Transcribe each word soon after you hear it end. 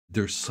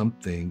there's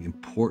something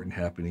important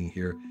happening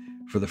here.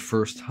 For the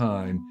first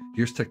time,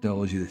 here's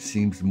technology that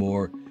seems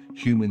more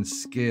human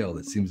scale,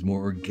 that seems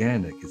more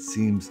organic, it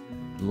seems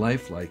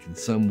lifelike in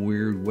some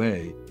weird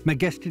way. My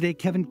guest today,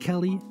 Kevin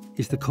Kelly,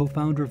 is the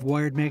co-founder of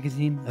Wired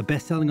magazine, a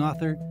best-selling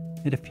author,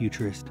 and a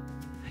futurist.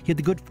 He had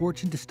the good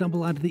fortune to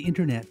stumble onto the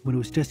internet when it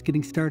was just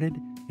getting started,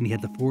 and he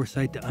had the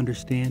foresight to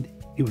understand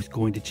it was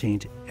going to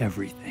change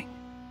everything.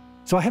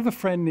 So I have a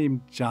friend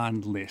named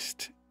John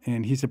List,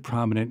 and he's a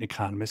prominent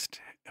economist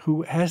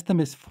who has the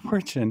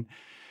misfortune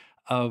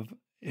of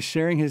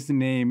sharing his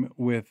name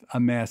with a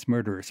mass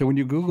murderer. So when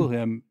you Google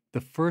him,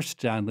 the first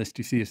John List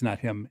you see is not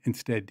him.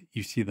 Instead,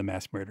 you see the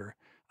mass murderer.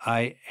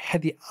 I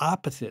had the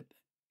opposite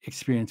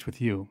experience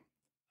with you.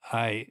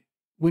 I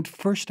went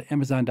first to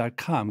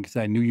Amazon.com because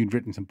I knew you'd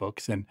written some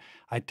books, and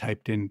I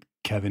typed in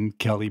Kevin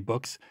Kelly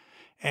books,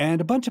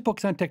 and a bunch of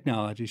books on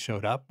technology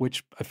showed up,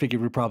 which I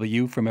figured were probably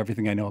you from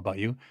everything I know about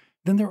you.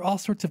 Then there were all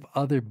sorts of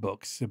other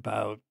books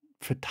about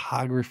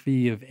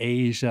photography of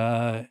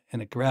Asia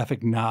and a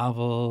graphic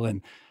novel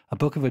and a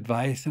book of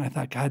advice. And I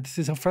thought, God, this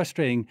is so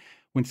frustrating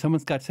when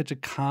someone's got such a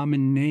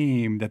common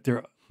name that there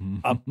are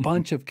a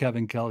bunch of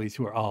Kevin Kellys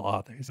who are all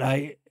authors.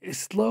 I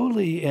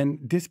slowly and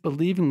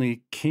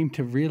disbelievingly came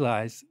to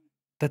realize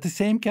that the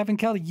same Kevin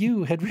Kelly,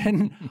 you, had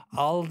written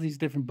all of these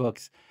different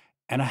books.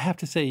 And I have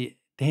to say,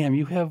 damn,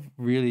 you have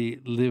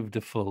really lived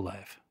a full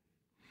life.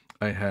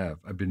 I have.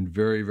 I've been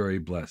very, very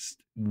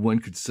blessed. One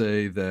could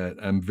say that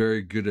I'm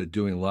very good at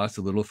doing lots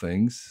of little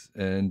things,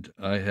 and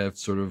I have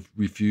sort of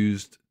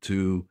refused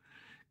to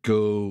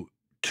go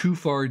too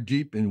far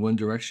deep in one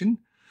direction.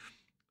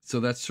 So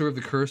that's sort of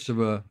the curse of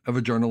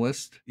a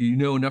journalist. You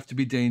know enough to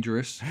be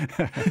dangerous.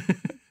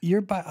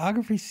 Your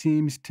biography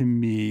seems to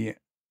me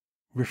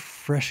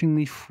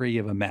refreshingly free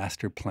of a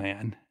master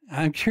plan.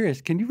 I'm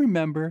curious, can you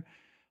remember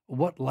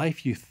what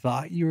life you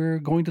thought you were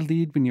going to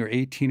lead when you were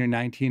 18 or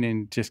 19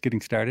 and just getting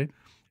started?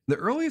 The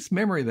earliest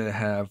memory that I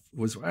have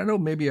was, I don't know,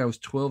 maybe I was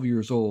 12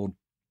 years old,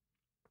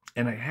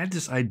 and I had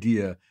this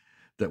idea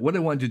that what I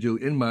wanted to do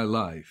in my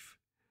life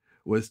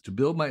was to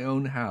build my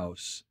own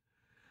house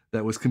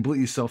that was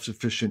completely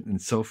self-sufficient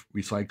and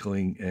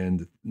self-recycling,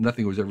 and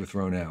nothing was ever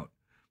thrown out.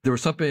 There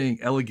was something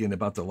elegant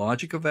about the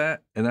logic of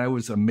that, and I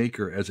was a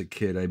maker as a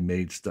kid. I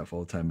made stuff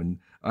all the time, and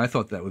I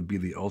thought that would be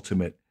the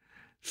ultimate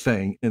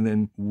thing. And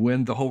then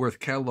when the Whole Earth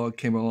catalog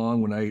came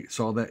along, when I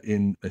saw that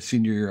in a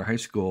senior year of high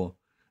school,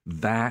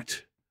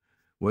 that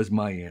was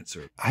my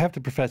answer. I have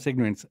to profess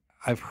ignorance.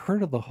 I've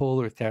heard of the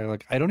Whole Earth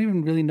catalog. I don't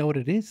even really know what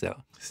it is,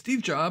 though.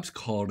 Steve Jobs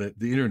called it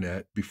the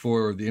internet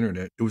before the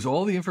internet. It was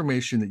all the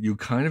information that you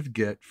kind of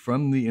get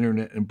from the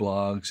internet and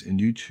blogs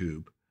and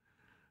YouTube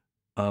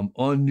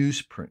on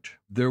newsprint.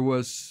 There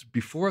was,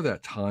 before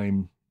that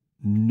time,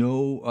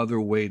 no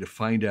other way to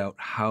find out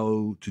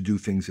how to do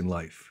things in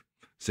life.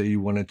 Say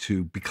you wanted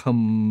to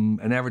become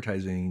an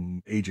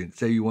advertising agent.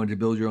 Say you wanted to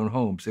build your own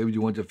home. Say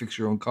you wanted to fix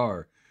your own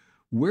car.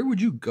 Where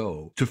would you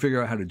go to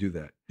figure out how to do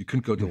that? You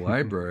couldn't go to the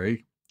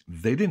library.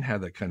 They didn't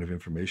have that kind of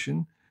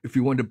information. If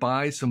you wanted to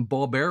buy some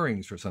ball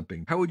bearings or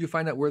something, how would you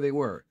find out where they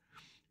were?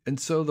 And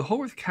so the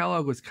Whole Earth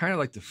catalog was kind of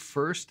like the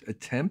first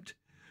attempt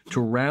to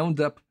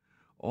round up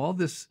all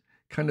this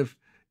kind of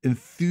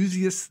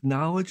enthusiast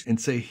knowledge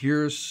and say,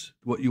 here's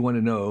what you want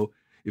to know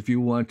if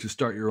you want to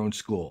start your own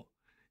school.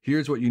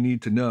 Here's what you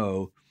need to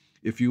know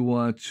if you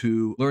want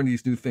to learn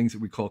these new things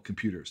that we call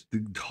computers.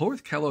 The Whole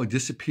Earth catalog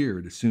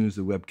disappeared as soon as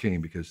the web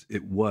came because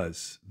it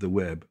was the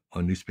web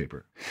on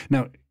newspaper.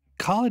 Now,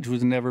 college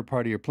was never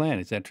part of your plan.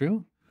 Is that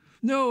true?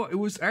 No, it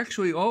was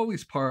actually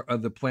always part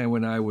of the plan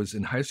when I was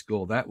in high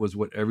school. That was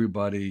what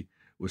everybody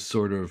was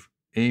sort of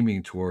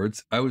aiming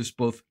towards. I was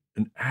both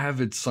an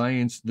avid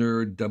science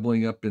nerd,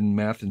 doubling up in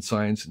math and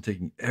science and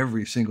taking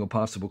every single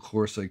possible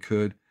course I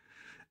could,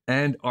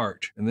 and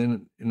art. And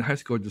then in high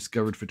school, I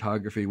discovered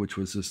photography, which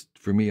was just,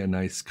 for me, a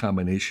nice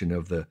combination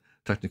of the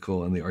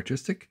technical and the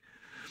artistic.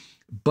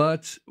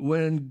 But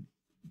when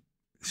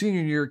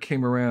senior year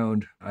came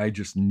around, I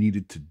just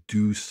needed to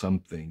do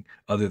something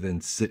other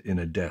than sit in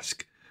a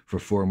desk for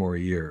 4 more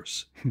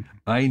years.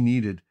 I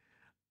needed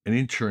an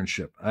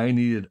internship. I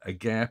needed a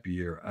gap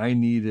year. I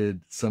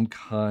needed some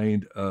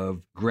kind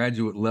of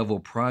graduate level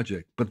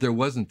project, but there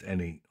wasn't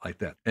any like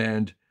that.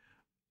 And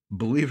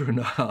believe it or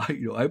not,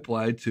 I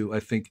applied to, I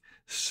think,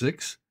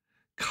 6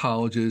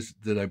 colleges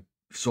that I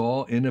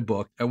saw in a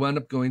book. I wound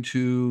up going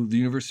to the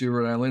University of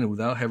Rhode Island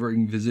without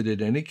having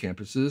visited any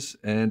campuses.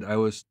 And I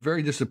was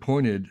very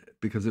disappointed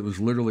because it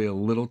was literally a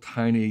little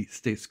tiny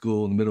state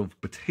school in the middle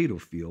of potato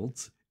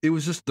fields. It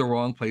was just the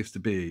wrong place to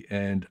be.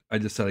 And I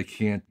just said, I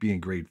can't be in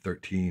grade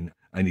 13.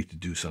 I need to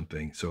do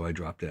something. So I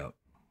dropped out.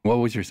 What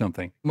was your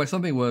something? My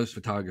something was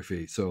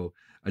photography. So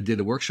I did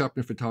a workshop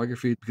in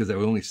photography because I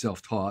was only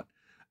self-taught.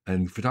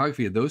 And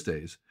photography in those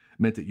days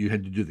meant that you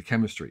had to do the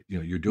chemistry.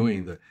 You're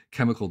doing the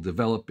chemical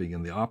developing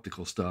and the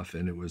optical stuff.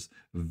 And it was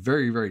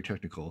very, very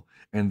technical.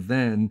 And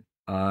then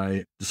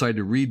I decided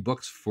to read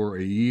books for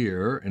a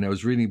year. And I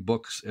was reading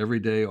books every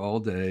day, all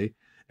day.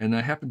 And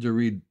I happened to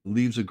read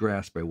Leaves of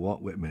Grass by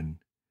Walt Whitman.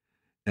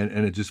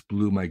 and it just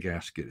blew my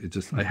gasket.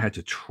 I had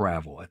to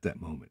travel at that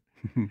moment.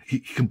 He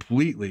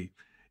completely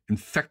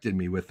infected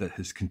me with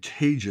his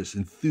contagious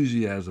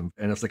enthusiasm.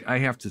 And it's like, I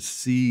have to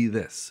see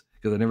this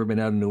because I've never been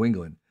out in New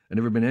England. I've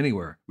never been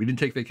anywhere. We didn't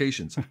take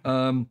vacations.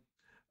 I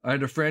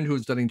had a friend who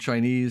was studying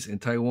Chinese in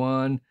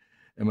Taiwan,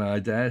 and my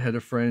dad had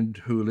a friend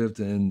who lived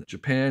in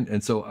Japan.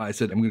 And so I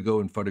said, I'm going to go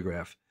and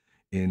photograph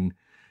in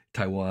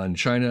Taiwan,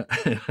 China.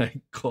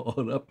 I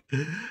called up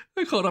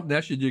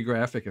National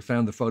Geographic. I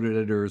found the photo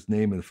editor's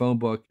name in the phone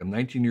book. I'm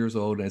 19 years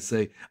old. And I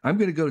say, I'm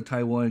going to go to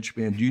Taiwan and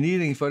Japan. Do you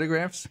need any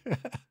photographs?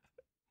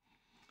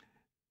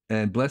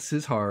 And bless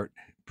his heart,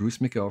 Bruce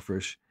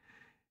McElfresh,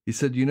 he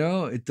said,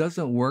 it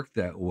doesn't work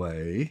that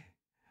way.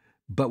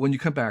 But when you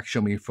come back,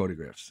 show me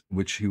photographs,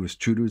 which he was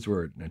true to his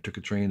word. And I took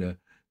a train to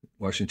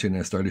Washington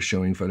and I started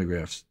showing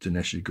photographs to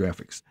National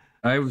Geographic.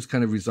 I was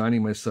kind of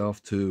resigning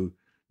myself to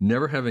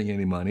never having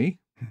any money,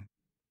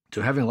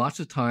 to having lots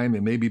of time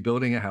and maybe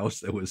building a house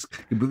that was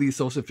completely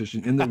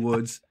self-sufficient in the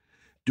woods,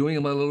 doing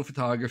a little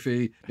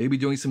photography, maybe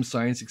doing some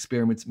science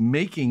experiments,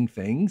 making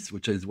things,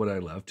 which is what I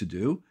love to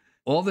do.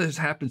 All that has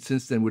happened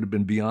since then would have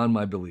been beyond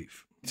my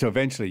belief. So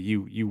eventually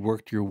you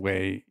worked your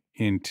way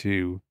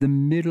into the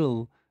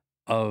middle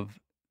of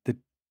the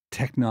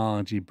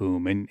technology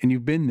boom, and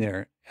you've been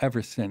there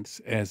ever since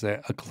as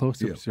a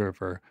close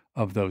observer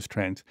of those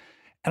trends.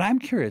 And I'm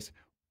curious,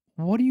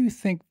 what do you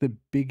think the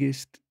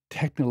biggest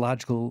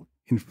technological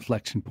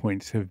inflection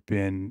points have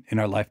been in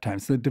our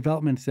lifetimes? The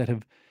developments that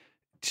have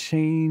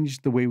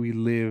changed the way we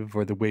live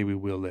or the way we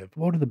will live.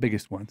 What are the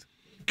biggest ones?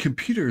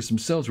 Computers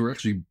themselves were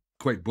actually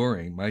quite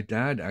boring. My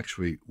dad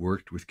actually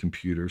worked with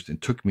computers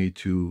and took me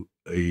to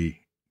a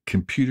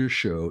computer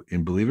show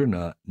in, believe it or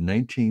not,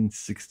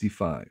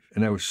 1965.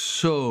 And I was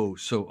so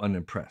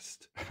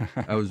unimpressed.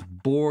 I was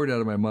bored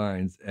out of my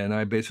mind. And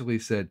I basically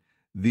said,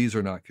 these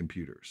are not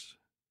computers.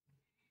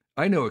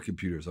 I know what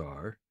computers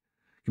are.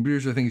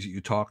 Computers are things that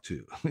you talk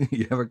to.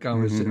 You have a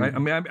conversation.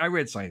 I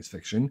read science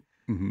fiction.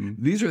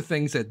 These are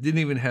things that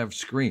didn't even have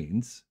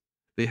screens.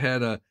 They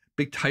had a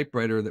big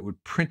typewriter that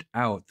would print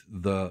out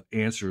the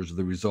answers,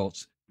 the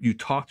results. You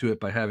talk to it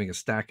by having a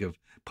stack of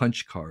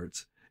punch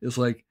cards. It's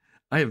like,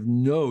 I have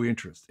no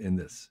interest in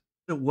this.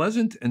 It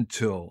wasn't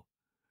until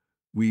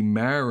we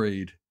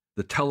married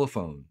the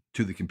telephone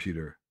to the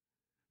computer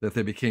that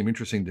they became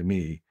interesting to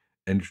me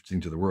and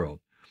interesting to the world.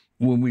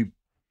 When we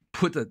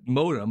put the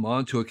modem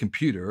onto a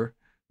computer,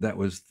 that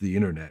was the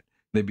internet.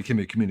 They became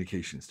a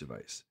communications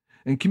device.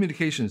 And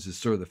communications is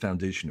sort of the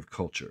foundation of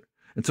culture.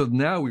 And so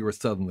now we were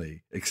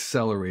suddenly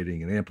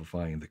accelerating and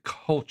amplifying the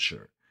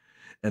culture.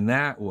 And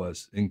that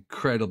was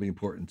incredibly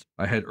important.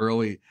 I had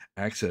early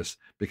access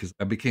because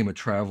I became a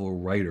travel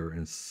writer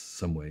in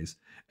some ways.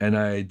 And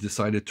I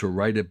decided to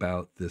write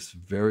about this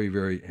very,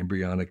 very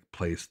embryonic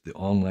place, the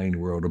online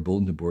world of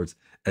bulletin boards,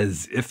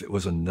 as if it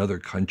was another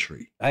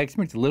country. I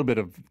experienced a little bit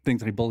of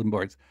things like bulletin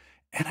boards,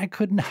 and I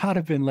could not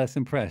have been less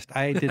impressed.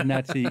 I did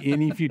not see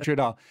any future at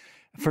all.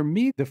 For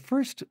me, the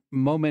first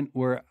moment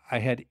where I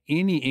had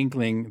any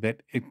inkling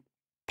that it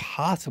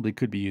possibly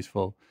could be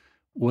useful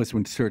was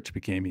when search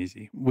became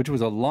easy, which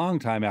was a long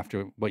time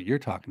after what you're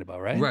talking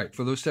about, right? Right.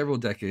 For those several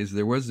decades,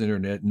 there was the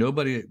internet.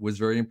 Nobody was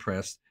very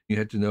impressed. You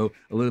had to know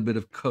a little bit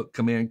of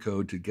command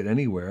code to get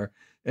anywhere.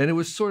 And it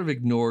was sort of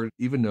ignored,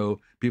 even though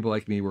people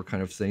like me were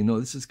kind of saying, no,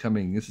 this is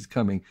coming, this is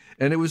coming.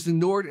 And it was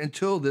ignored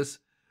until this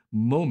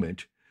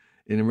moment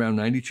in around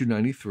 92,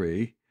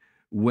 93,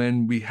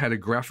 when we had a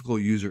graphical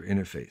user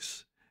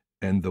interface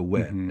and the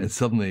web. And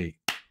suddenly,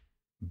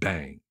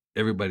 bang,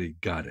 everybody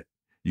got it.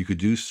 You could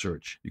do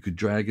search. You could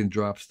drag and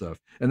drop stuff.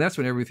 And that's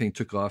when everything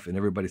took off and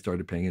everybody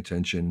started paying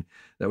attention.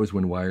 That was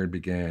when Wired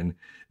began,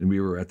 and we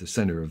were at the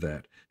center of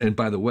that. And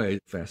by the way,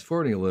 fast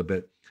forwarding a little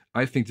bit,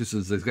 I think this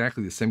is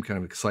exactly the same kind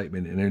of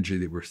excitement and energy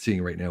that we're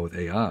seeing right now with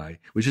AI,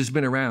 which has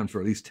been around for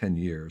at least 10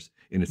 years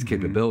in its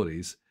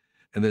capabilities.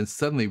 And then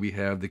suddenly we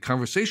have the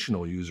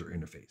conversational user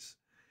interface.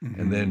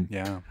 And then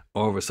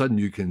all of a sudden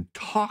you can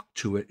talk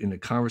to it in a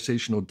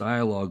conversational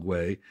dialogue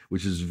way,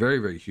 which is very,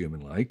 very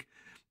human-like.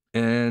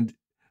 And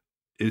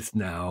it's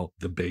now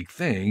the big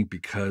thing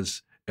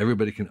because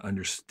everybody can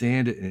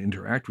understand it and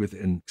interact with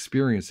it and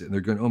experience it. And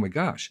they're going, oh my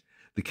gosh,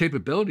 the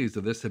capabilities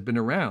of this have been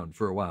around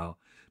for a while,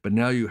 but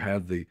now you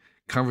have the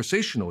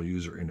conversational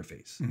user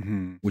interface,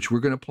 which we're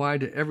going to apply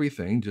to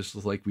everything, just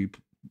like we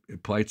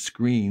applied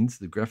screens,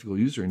 the graphical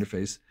user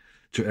interface,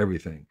 to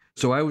everything.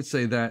 So I would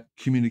say that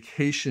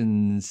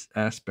communications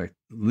aspect,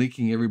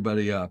 linking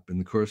everybody up, and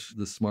of course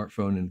the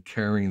smartphone and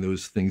carrying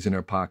those things in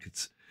our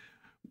pockets,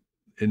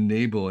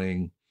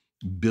 enabling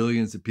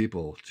billions of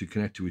people to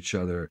connect to each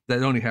other.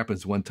 That only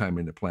happens one time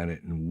in the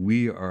planet, and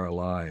we are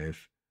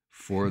alive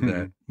for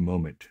that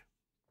moment.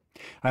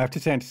 I have to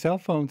say, on cell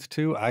phones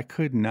too, I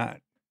could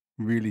not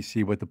really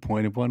see what the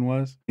point of one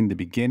was. In the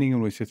beginning, it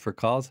was just for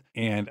calls,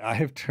 and I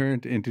have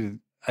turned into,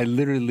 I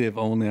literally live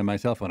only on my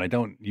cell phone. I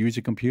don't use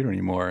a computer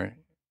anymore,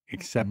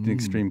 except in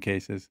extreme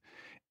cases.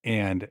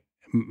 And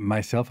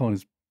my cell phone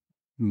is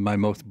my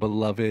most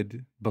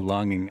beloved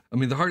belonging. I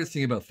mean, the hardest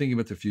thing about thinking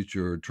about the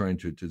future or trying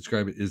to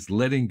describe it is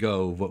letting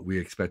go of what we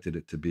expected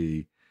it to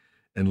be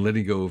and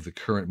letting go of the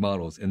current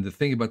models. And the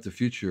thing about the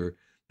future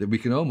that we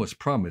can almost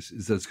promise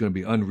is that it's going to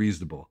be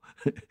unreasonable.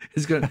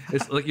 It's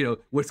like,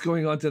 what's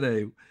going on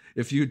today.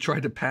 If you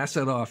tried to pass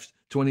that off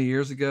 20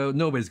 years ago,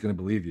 nobody's going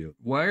to believe you.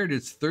 Wired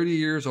is 30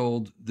 years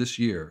old this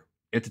year.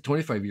 At the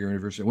 25-year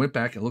anniversary, I went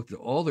back and looked at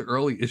all the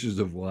early issues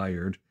of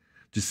Wired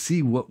to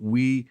see what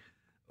we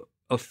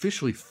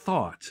officially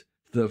thought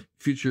the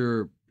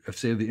future of,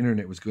 say, the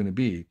internet was going to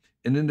be.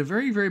 And in the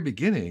very, very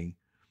beginning,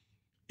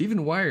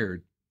 even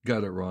Wired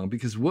got it wrong,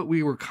 because what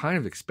we were kind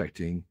of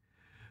expecting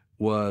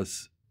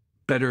was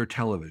better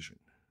television.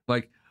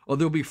 Like,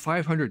 there'll be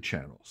 500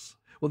 channels.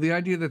 Well, the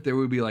idea that there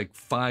would be like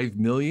 5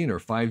 million or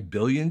 5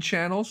 billion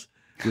channels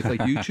with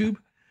like YouTube,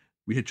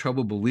 we had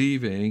trouble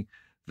believing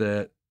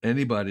that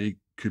anybody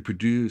could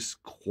produce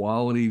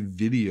quality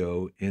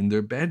video in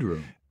their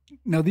bedroom.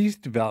 Now, these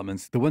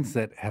developments, the ones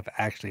that have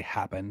actually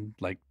happened,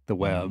 like the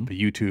web,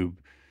 YouTube,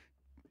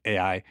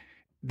 AI,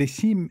 they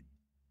seem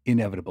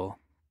inevitable,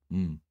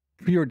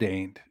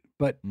 preordained.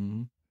 But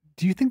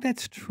do you think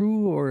that's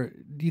true, or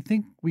do you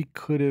think we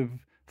could have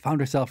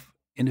found ourselves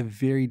in a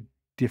very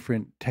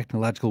different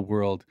technological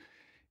world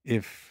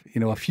if,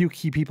 a few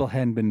key people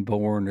hadn't been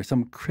born or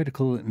some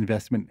critical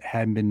investment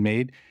hadn't been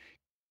made?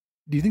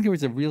 Do you think there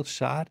was a real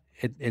shot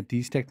at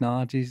these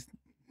technologies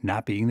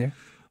not being there?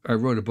 I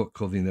wrote a book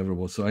called The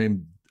Inevitable, so I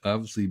am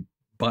obviously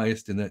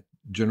biased in that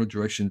general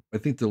direction. I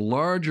think the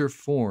larger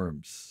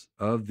forms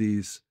of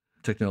these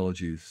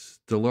technologies,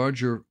 the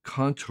larger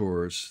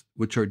contours,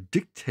 which are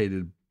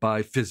dictated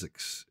by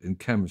physics and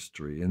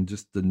chemistry and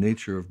just the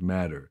nature of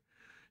matter.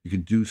 You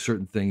can do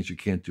certain things, you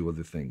can't do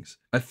other things.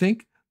 I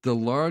think the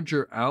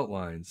larger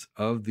outlines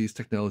of these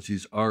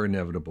technologies are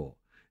inevitable.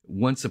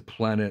 Once a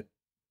planetary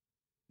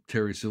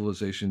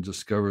civilization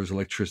discovers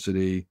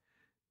electricity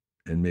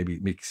and maybe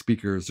make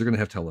speakers, they're going to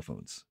have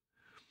telephones.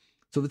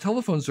 So the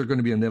telephones are going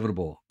to be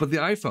inevitable, but the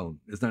iPhone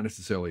is not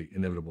necessarily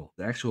inevitable.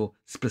 The actual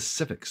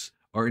specifics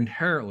are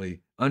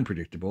inherently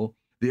unpredictable.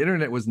 The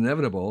internet was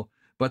inevitable,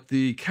 but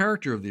the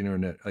character of the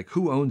internet, like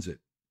who owns it?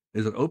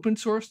 Is it open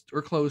source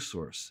or closed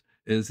source?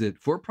 Is it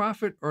for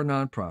profit or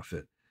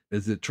nonprofit?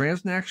 Is it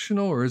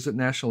transnational or is it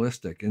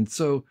nationalistic? And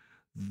so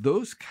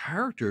those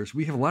characters,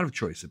 we have a lot of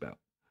choice about,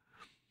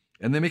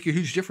 and they make a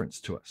huge difference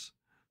to us.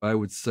 I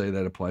would say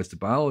that applies to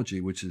biology,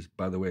 which is,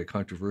 by the way, a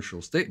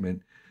controversial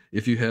statement.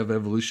 If you have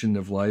evolution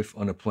of life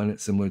on a planet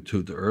similar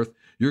to the Earth,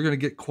 you're going to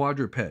get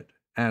quadruped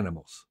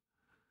animals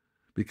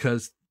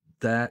because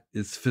that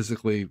is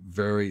physically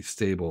very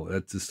stable.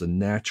 That's just a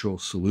natural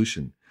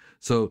solution.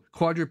 So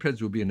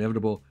quadrupeds will be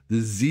inevitable. The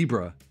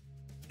zebra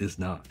is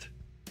not.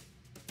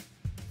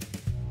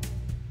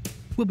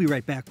 We'll be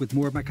right back with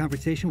more of my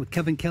conversation with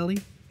Kevin Kelly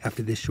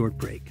after this short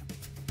break.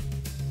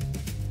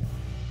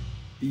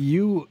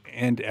 You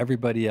and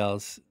everybody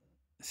else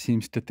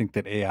seems to think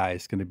that AI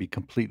is going to be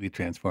completely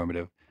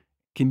transformative.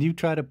 Can you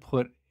try to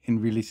put in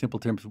really simple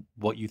terms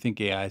what you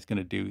think AI is going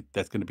to do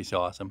that's going to be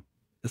so awesome?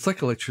 It's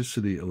like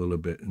electricity a little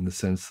bit, in the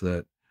sense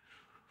that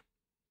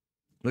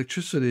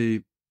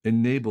electricity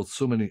enables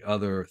so many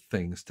other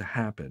things to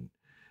happen.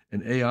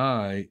 And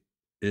AI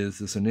is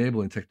this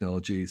enabling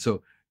technology.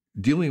 So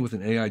dealing with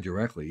an AI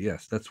directly,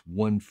 yes, that's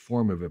one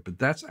form of it, but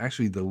that's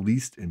actually the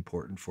least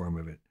important form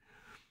of it.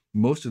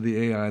 Most of the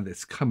AI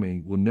that's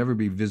coming will never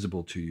be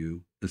visible to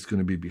you. It's going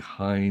to be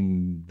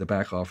behind the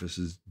back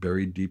offices,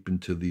 buried deep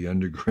into the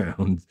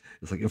underground.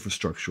 It's like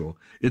infrastructural.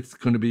 It's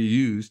going to be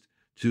used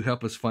to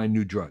help us find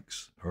new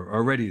drugs, or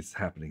already it's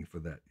happening for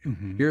that.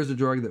 Here's a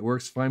drug that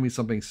works, find me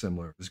something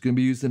similar. It's going to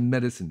be used in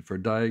medicine for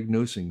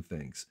diagnosing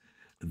things.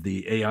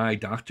 The AI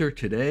doctor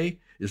today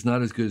is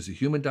not as good as a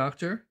human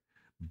doctor,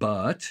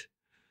 but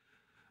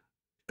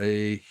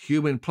a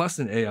human plus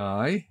an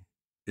AI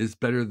is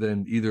better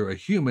than either a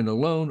human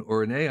alone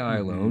or an AI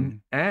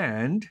alone.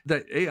 And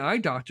that AI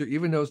doctor,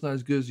 even though it's not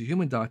as good as a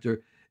human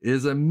doctor,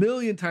 is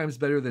 1,000,000 times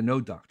better than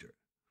no doctor.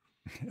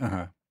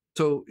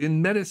 So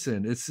in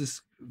medicine, it's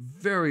this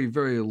very,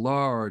 very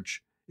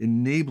large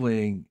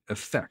enabling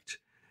effect.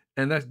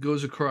 And that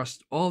goes across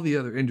all the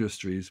other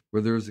industries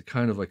where there's a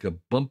kind of like a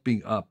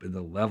bumping up in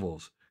the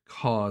levels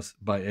caused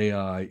by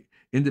AI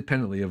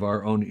independently of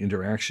our own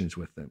interactions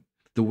with them.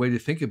 The way to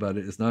think about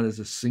it is not as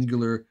a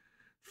singular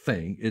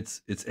thing.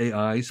 It's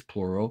AIs,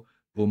 plural.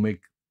 We'll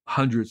make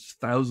hundreds,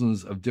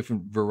 thousands of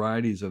different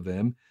varieties of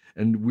them,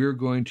 and we're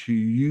going to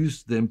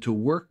use them to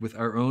work with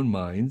our own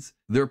minds.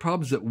 There are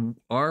problems that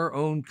our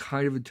own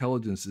kind of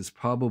intelligence is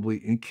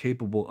probably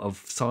incapable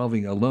of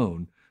solving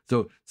alone.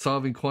 So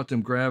solving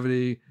quantum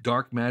gravity,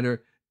 dark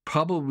matter,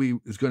 probably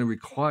is going to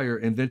require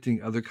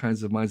inventing other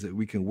kinds of minds that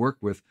we can work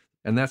with.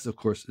 And that's, of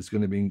course, is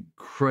going to be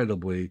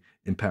incredibly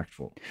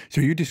impactful.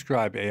 So you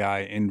describe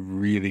AI in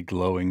really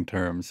glowing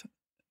terms.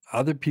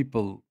 Other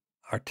people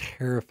are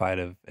terrified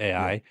of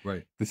AI. Yeah,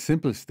 right. The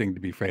simplest thing to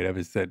be afraid of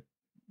is that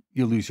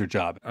you'll lose your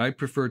job. I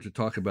prefer to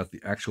talk about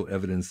the actual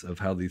evidence of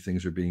how these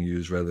things are being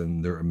used rather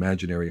than their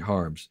imaginary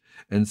harms.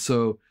 And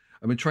so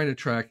I've been trying to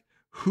track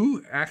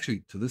who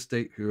actually, to this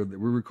date here that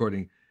we're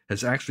recording,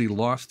 has actually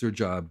lost their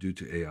job due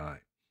to AI.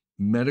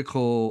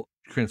 Medical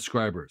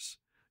transcribers.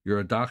 You're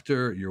a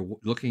doctor, you're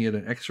looking at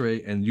an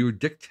x-ray, and you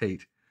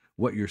dictate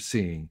what you're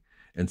seeing.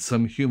 And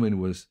some human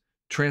was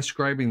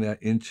transcribing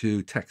that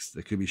into text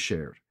that could be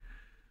shared.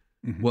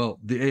 Mhm. Well,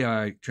 the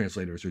AI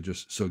translators are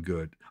just so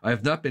good. I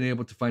have not been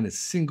able to find a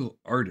single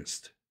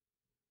artist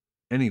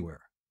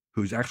anywhere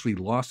who's actually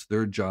lost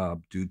their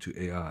job due to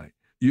AI.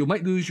 You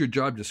might lose your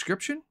job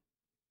description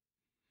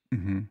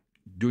Mhm.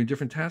 doing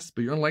different tasks,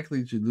 but you're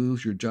unlikely to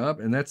lose your job.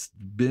 And that's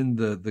been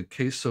the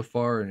case so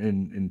far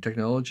in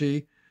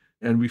technology.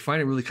 And we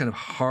find it really kind of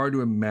hard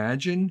to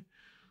imagine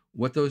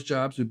what those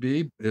jobs would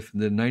be. If in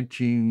the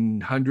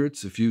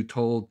 1900s, if you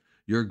told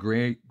your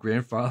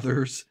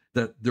grandfathers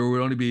that there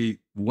would only be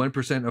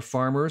 1% of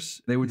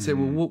farmers, they would say,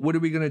 well, what are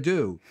we going to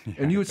do? Yeah,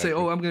 And you would say,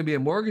 exactly. oh, I'm going to be a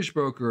mortgage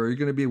broker, or you're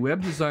going to be a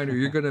web designer,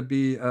 you're going to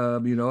be,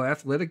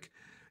 athletic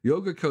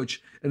yoga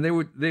coach. And they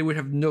would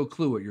have no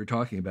clue what you're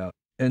talking about.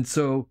 And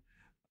so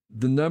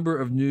the number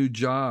of new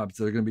jobs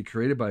that are going to be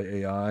created by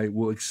AI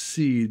will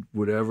exceed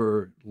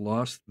whatever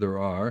loss there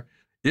are.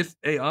 If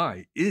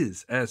AI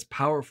is as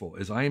powerful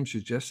as I am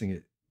suggesting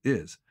it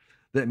is,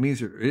 that means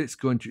that it's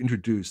going to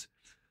introduce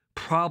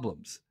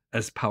problems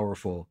as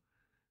powerful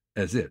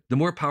as it. The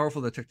more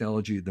powerful the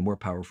technology, the more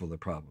powerful the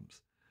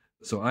problems.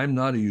 So I'm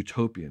not a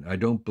utopian. I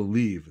don't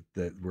believe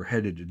that we're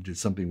headed into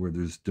something where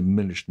there's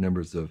diminished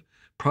numbers of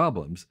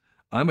problems.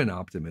 I'm an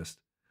optimist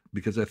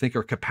because I think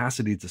our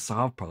capacity to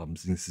solve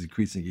problems is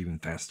increasing even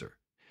faster.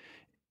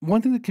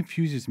 One thing that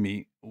confuses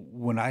me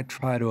when I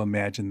try to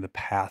imagine the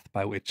path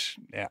by which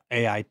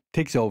AI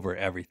takes over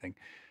everything.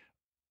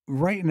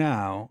 Right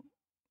now,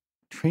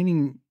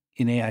 training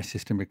an AI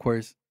system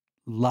requires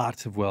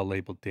lots of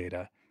well-labeled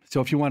data.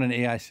 So if you want an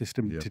AI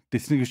system to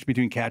distinguish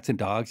between cats and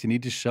dogs, you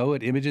need to show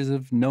it images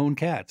of known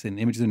cats and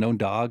images of known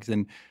dogs.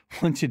 And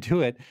once you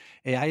do it,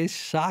 AI is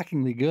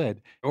shockingly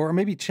good. Or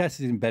maybe chess is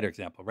an even better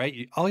example,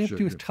 right? All you have to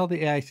do is tell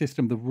the AI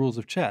system the rules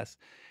of chess.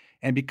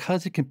 And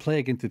because it can play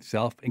against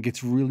itself and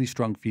gets really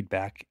strong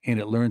feedback and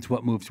it learns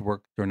what moves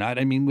work or not,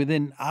 I mean,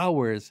 within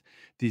hours,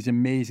 these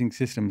amazing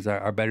systems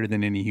are better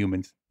than any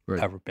humans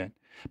ever been.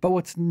 But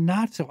what's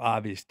not so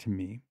obvious to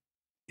me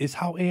is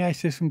how AI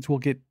systems will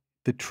get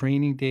the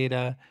training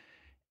data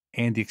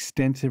and the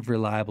extensive,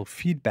 reliable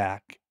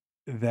feedback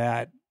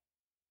that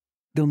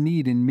they'll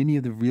need in many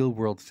of the real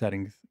world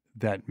settings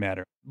that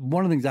matter.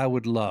 One of the things I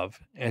would love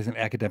as an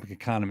academic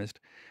economist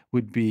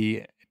would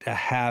be to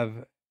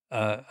have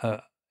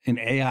an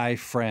AI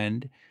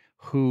friend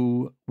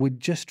who would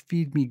just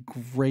feed me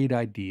great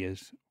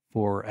ideas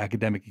for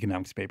academic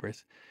economics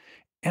papers.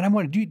 And I'm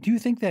wondering, do you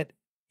think that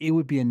it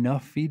would be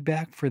enough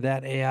feedback for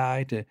that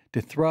AI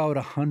to throw out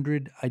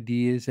 100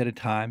 ideas at a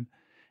time?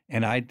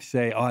 And I'd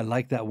say, oh, I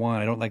like that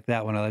one. I don't like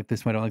that one. I like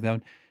this one. I don't like that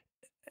one.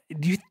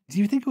 Do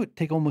you think it would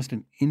take almost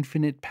an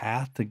infinite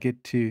path to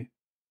get to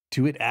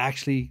it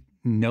actually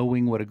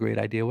knowing what a great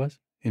idea was,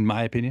 in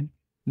my opinion?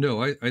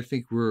 No, I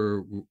think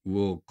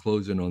we'll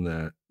close in on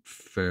that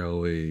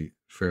fairly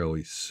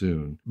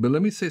soon. But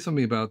let me say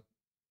something about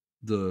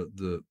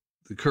the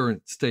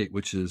current state,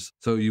 which is,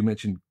 so you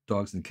mentioned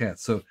dogs and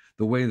cats. So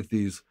the way that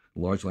these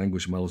large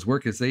language models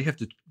work is they have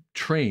to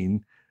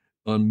train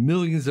on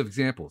millions of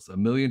examples,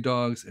 1 million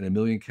dogs and 1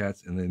 million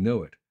cats, and they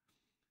know it.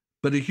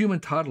 But a human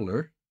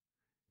toddler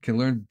can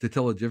learn to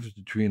tell the difference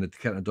between a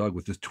cat and a dog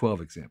with just 12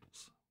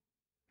 examples.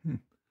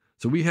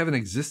 So we have an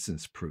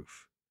existence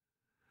proof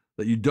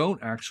that you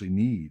don't actually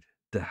need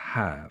to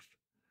have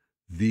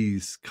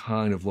these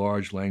kind of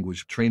large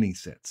language training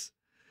sets.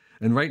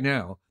 And right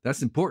now,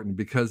 that's important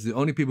because the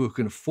only people who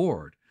can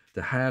afford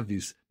to have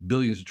these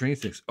billions of training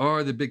sets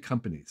are the big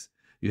companies.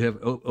 You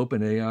have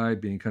OpenAI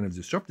being kind of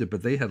disruptive,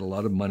 but they had a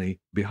lot of money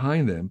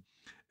behind them.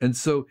 And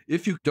so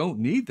if you don't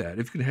need that,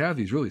 if you can have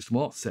these really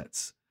small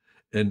sets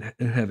and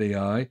have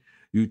AI,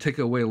 you take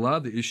away a lot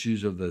of the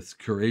issues of the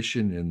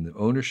curation and the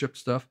ownership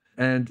stuff.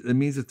 And it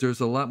means that there's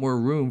a lot more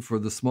room for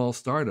the small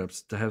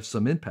startups to have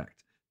some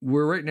impact.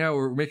 Right now,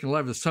 we're making a lot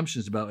of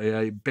assumptions about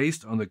AI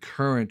based on the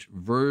current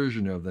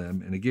version of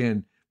them. And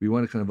again, we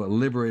want to kind of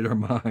liberate our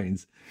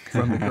minds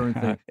from the current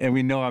thing. And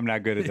we know I'm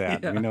not good at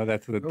that. Yeah. We know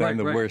I'm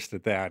the worst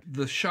at that.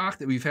 The shock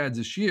that we've had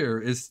this year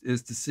is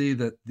to see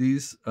that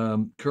these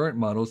current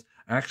models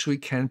actually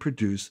can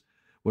produce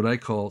what I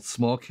call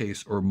small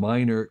case or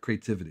minor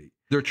creativity.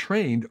 They're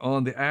trained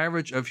on the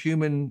average of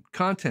human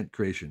content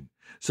creation.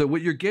 So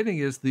what you're getting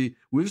is the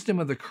wisdom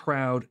of the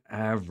crowd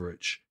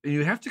average. And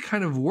you have to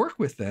kind of work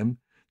with them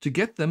to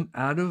get them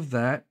out of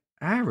that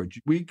average.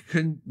 We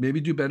can maybe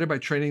do better by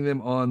training them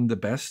on the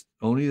best,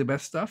 only the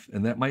best stuff,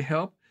 and that might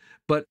help.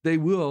 But they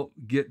will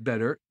get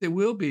better. They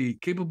will be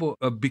capable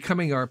of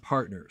becoming our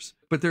partners.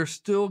 But they're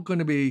still going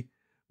to be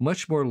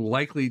much more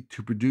likely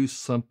to produce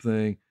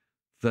something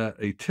that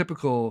a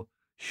typical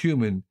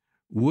human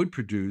would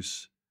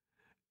produce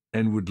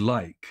and would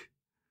like,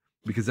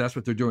 because that's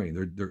what they're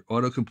doing. They're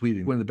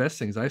auto-completing. One of the best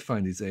things I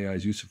find these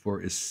AIs useful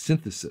for is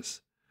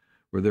synthesis,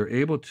 where they're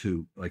able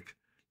to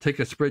take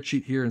a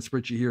spreadsheet here and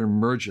spreadsheet here and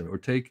merge them, or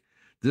take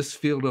this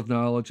field of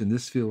knowledge and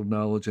this field of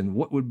knowledge, and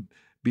what would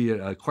be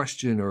a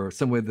question or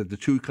some way that the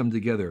two come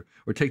together,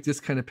 or take this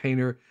kind of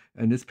painter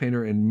and this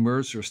painter and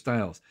merge their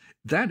styles.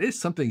 That is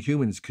something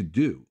humans could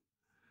do,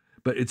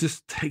 but it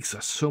just takes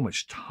us so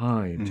much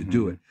time to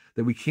do it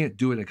that we can't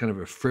do it in kind of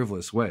a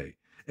frivolous way.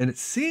 And it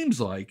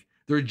seems like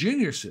they're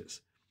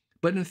geniuses,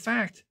 but in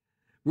fact,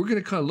 we're going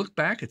to kind of look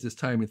back at this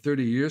time in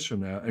 30 years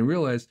from now and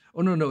realize,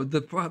 oh, no,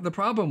 the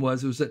problem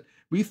was that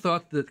we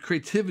thought that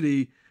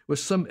creativity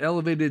was some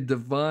elevated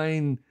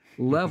divine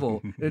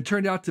level, and it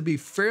turned out to be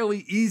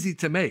fairly easy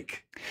to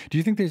make. Do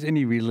you think there's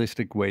any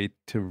realistic way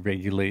to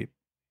regulate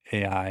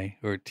AI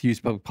or to use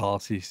public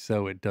policy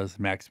so it does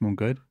maximum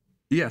good?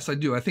 Yes, I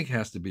do. I think it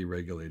has to be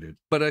regulated.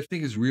 But I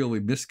think it's really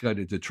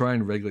misguided to try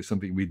and regulate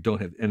something we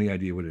don't have any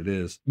idea what it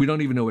is. We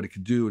don't even know what it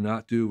could do or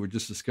not do. We're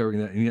just discovering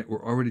that, and yet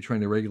we're already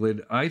trying to regulate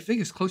it. I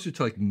think it's closer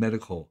to like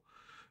medical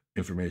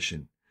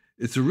information.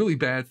 It's a really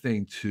bad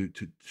thing to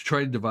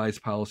try to devise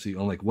policy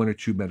on like one or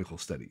two medical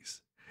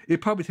studies.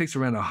 It probably takes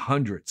around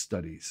 100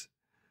 studies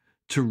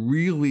to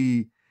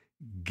really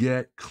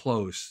get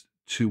close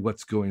to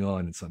what's going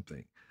on in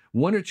something.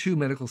 One or two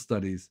medical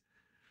studies,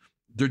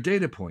 they're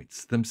data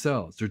points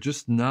themselves. They're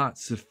just not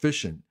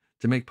sufficient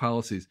to make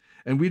policies.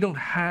 And we don't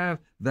have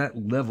that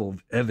level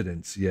of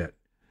evidence yet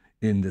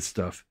in this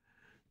stuff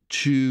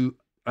to,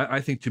 I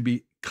think, to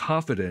be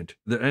confident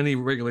that any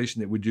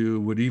regulation that we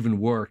do would even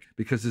work,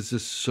 because it's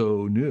just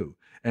so new.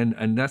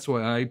 And that's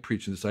why I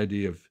preach this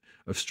idea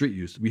of street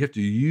use. We have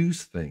to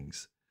use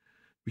things.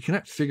 We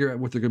cannot figure out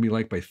what they're going to be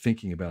like by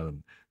thinking about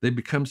them. They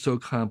become so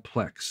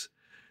complex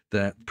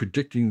that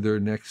predicting their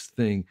next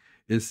thing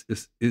is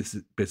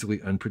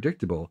basically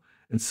unpredictable.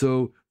 And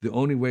so the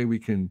only way we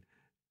can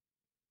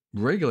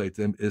regulate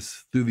them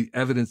is through the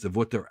evidence of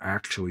what they're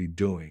actually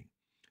doing.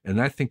 And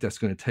I think that's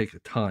going to take a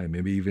time,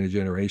 maybe even a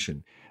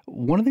generation.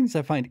 One of the things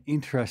I find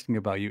interesting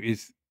about you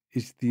is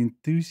the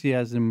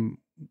enthusiasm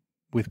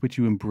with which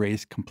you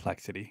embrace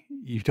complexity.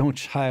 You don't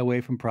shy away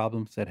from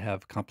problems that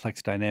have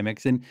complex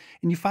dynamics, and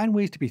you find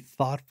ways to be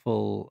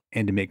thoughtful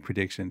and to make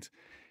predictions.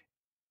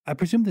 I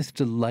presume this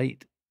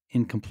delight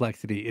in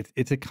complexity,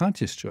 it's a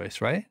conscious choice,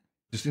 right?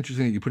 It's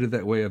interesting that you put it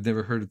that way. I've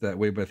never heard it that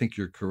way, but I think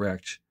you're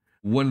correct.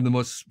 One of the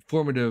most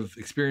formative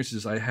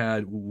experiences I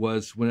had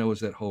was when I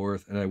was at Whole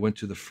Earth, and I went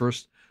to the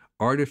first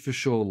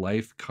Artificial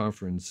Life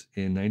Conference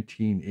in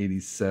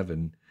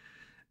 1987,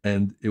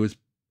 and it was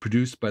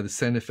produced by the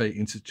Santa Fe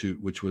Institute,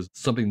 which was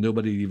something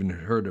nobody even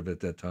heard of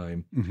at that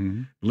time.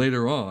 Mm-hmm.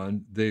 Later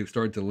on, they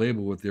started to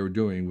label what they were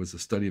doing was a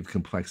study of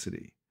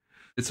complexity.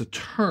 It's a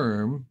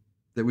term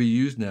that we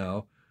use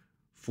now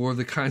for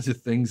the kinds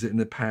of things that in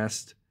the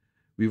past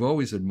we've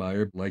always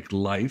admired, like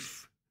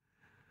life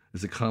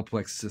as a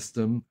complex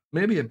system.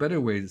 Maybe a better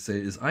way to say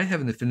it is I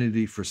have an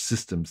affinity for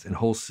systems and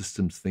whole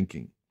systems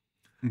thinking,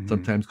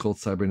 sometimes called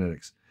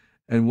cybernetics.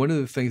 And one of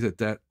the things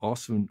that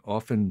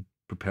often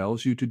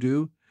propels you to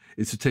do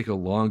is to take a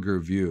longer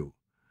view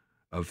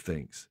of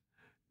things,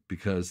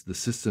 because the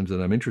systems that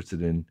I'm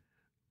interested in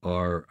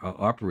are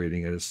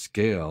operating at a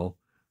scale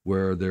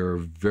where they're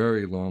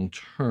very long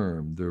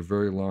term, they're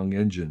very long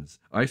engines.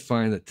 I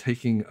find that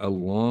taking a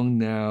long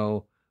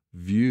now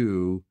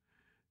view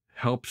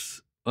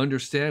helps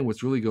understand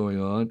what's really going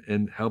on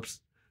and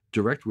helps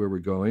direct where we're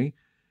going,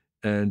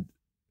 and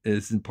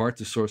is in part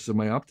the source of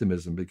my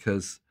optimism,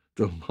 because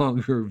the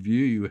longer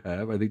view you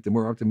have, I think the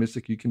more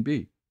optimistic you can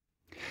be.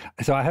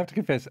 So I have to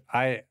confess,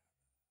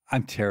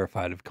 I'm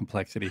terrified of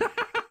complexity.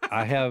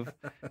 I've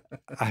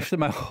spent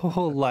my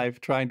whole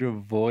life trying to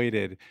avoid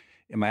it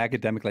in my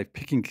academic life,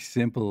 picking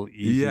simple,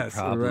 easy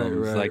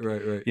problems.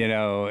 Right. You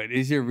know,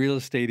 is your real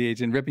estate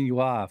agent ripping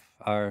you off?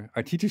 Are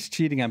teachers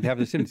cheating on behalf of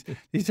the students?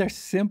 These are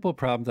simple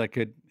problems I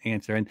could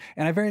answer. And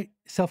I very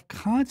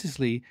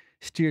self-consciously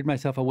steered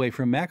myself away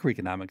from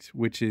macroeconomics,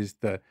 which is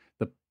the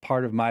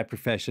part of my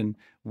profession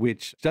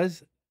which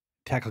does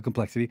tackle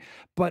complexity.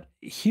 But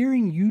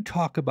hearing you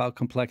talk about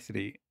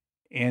complexity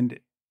and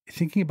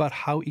thinking about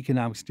how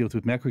economics deals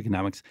with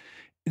macroeconomics,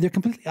 they're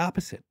completely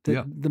opposite.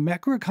 The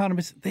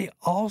macroeconomists, they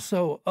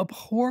also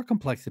abhor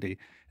complexity.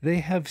 They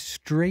have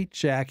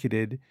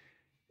straitjacketed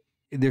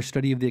their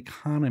study of the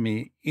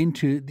economy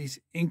into these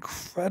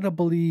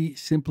incredibly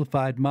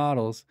simplified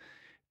models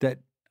that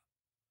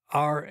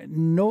are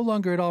no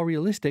longer at all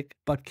realistic,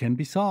 but can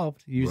be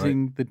solved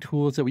using the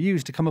tools that we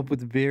use to come up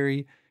with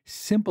very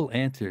simple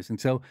answers. And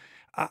so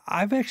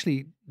I've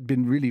actually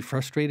been really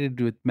frustrated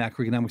with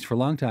macroeconomics for a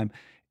long time.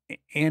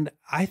 And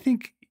I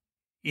think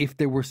if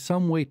there were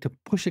some way to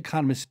push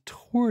economists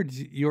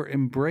towards your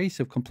embrace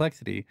of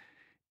complexity,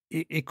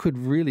 it could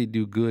really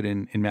do good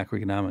in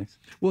macroeconomics.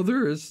 Well,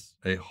 there is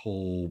a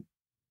whole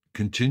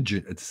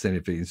contingent at the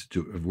Santa Fe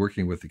Institute of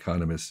working with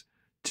economists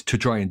to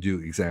try and do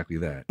exactly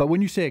that. But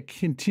when you say a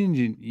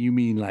contingent, you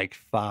mean like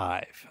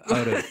 5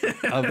 out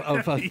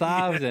of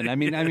 1,000. I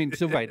mean,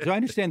 so right. So I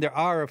understand there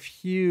are a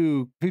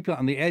few people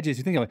on the edges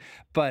you think of it,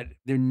 but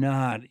they're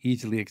not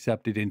easily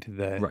accepted into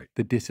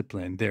the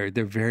discipline. They're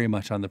very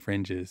much on the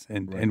fringes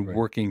and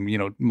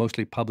working,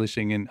 mostly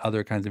publishing in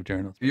other kinds of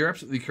journals. You're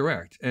absolutely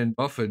correct. And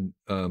often,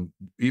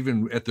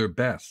 even at their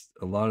best,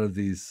 a lot of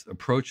these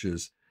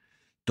approaches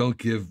don't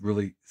give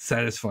really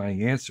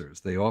satisfying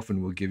answers. They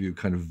often will give you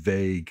kind of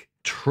vague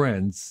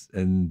trends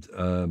and,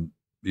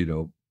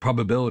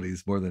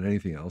 probabilities more than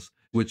anything else,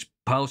 which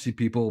policy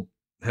people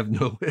have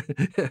no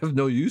have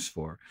no use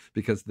for,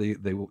 because they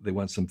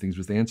want some things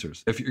with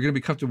answers. If you're going to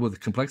be comfortable with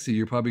complexity,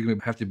 you're probably going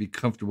to have to be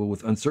comfortable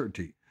with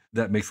uncertainty.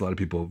 That makes a lot of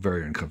people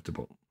very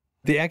uncomfortable.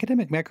 The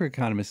academic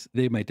macroeconomists,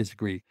 they might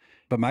disagree,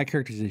 but my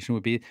characterization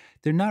would be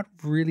they're not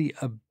really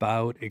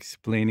about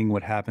explaining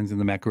what happens in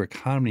the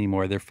macroeconomy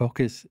anymore. Their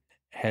focus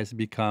has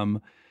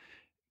become,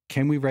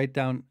 can we write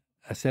down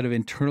a set of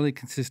internally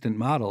consistent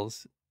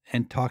models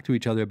and talk to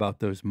each other about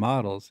those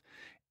models?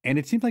 And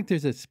it seems like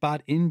there's a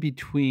spot in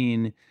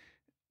between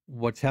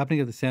what's happening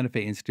at the Santa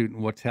Fe Institute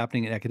and what's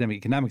happening in academic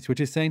economics,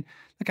 which is saying,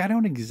 like, I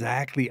don't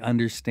exactly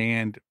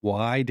understand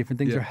why different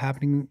things are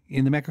happening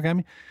in the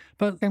macroeconomy,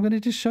 but I'm going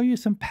to just show you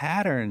some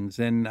patterns,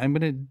 and I'm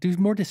going to do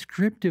more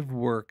descriptive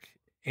work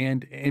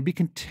and be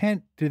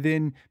content to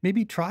then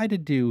maybe try to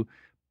do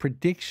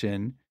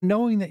prediction,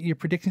 knowing that your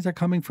predictions are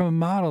coming from a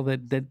model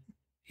that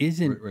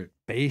isn't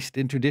based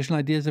in traditional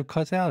ideas of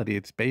causality.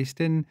 It's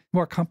based in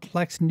more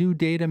complex new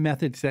data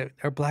methods that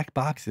are black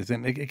boxes,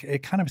 and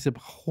it kind of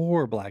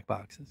abhor black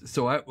boxes.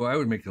 So I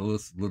would make a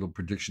little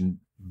prediction,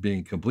 being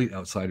a complete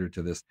outsider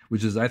to this,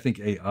 which is I think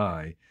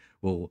AI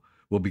will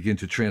begin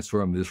to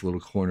transform this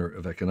little corner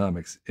of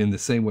economics in the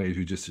same way as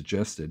you just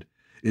suggested.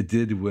 It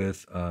did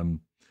with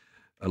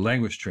a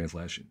language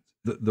translation.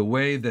 The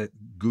way that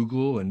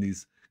Google and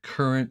these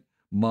current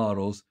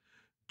models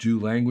do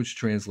language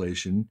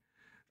translation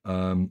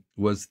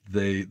was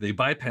they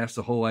bypassed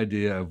the whole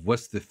idea of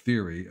what's the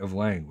theory of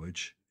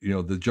language.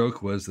 The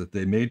joke was that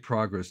they made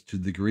progress to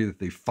the degree that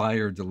they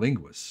fired the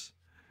linguists.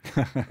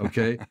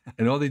 Okay.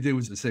 And all they did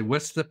was to say,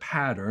 what's the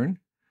pattern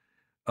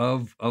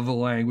of a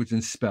language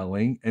and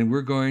spelling? And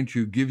we're going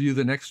to give you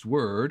the next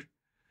word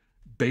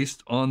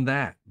based on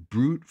that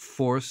brute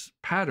force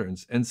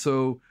patterns. And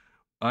so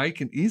I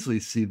can easily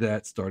see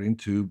that starting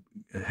to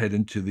head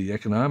into the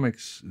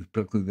economics,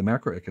 particularly the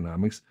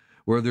macroeconomics,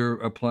 where they're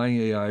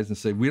applying AIs and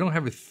say, we don't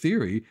have a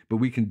theory, but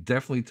we can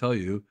definitely tell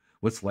you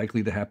what's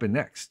likely to happen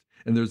next.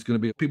 And there's going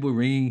to be people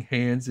wringing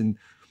hands and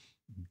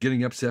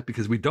getting upset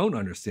because we don't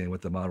understand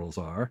what the models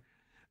are,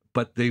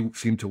 but they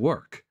seem to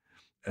work.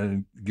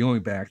 And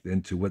going back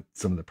then to what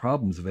some of the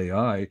problems of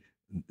AI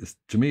is,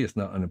 to me, it's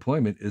not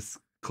unemployment, it's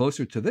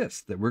closer to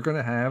this, that we're going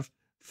to have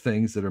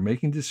things that are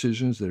making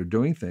decisions, that are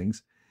doing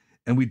things,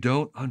 and we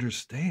don't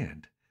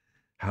understand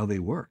how they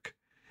work.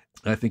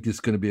 I think it's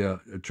going to be a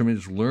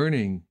tremendous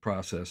learning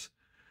process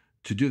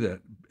to do that.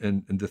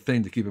 And the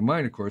thing to keep in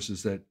mind, of course,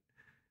 is that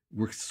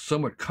we're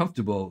somewhat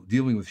comfortable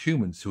dealing with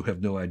humans who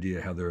have no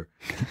idea how their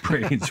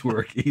brains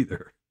work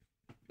either.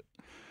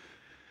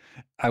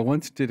 I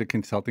once did a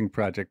consulting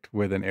project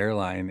with an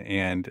airline,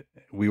 and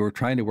we were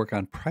trying to work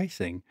on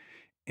pricing.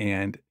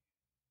 And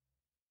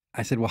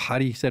I said, well, how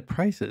do you set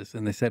prices?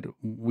 And they said,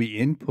 we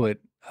input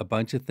a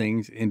bunch of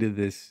things into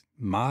this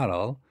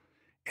model,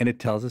 and it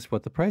tells us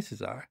what the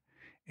prices are.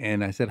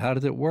 And I said, how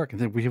does it work? And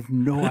they said, we have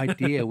no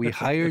idea. We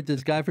hired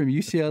this guy from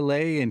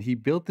UCLA, and he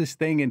built this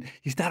thing, and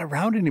he's not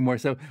around anymore.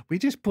 So we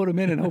just put him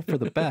in and hope for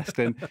the best.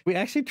 And we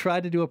actually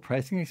tried to do a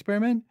pricing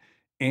experiment,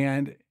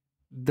 and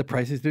the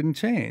prices didn't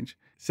change.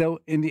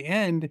 So in the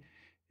end,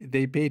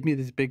 they paid me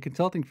this big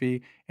consulting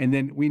fee, and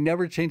then we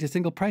never changed a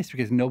single price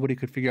because nobody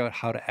could figure out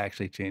how to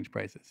actually change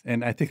prices.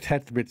 And I think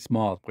that's a bit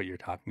small, what you're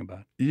talking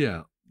about.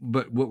 Yeah.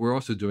 But what we're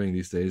also doing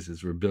these days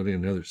is we're building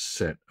another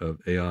set of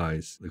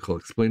AIs, they call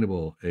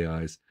explainable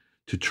AIs,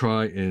 to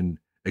try and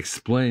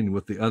explain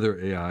what the other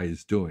AI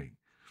is doing.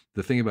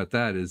 The thing about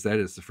that is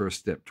the first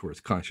step towards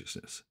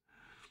consciousness,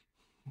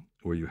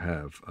 where you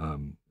have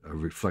a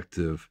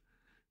reflective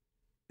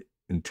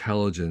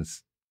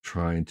intelligence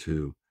trying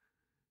to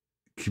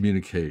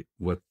communicate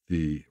what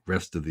the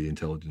rest of the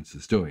intelligence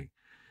is doing.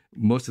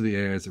 Most of the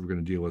AIs that we're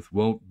going to deal with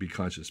won't be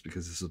conscious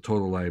because it's a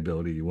total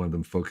liability. You want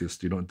them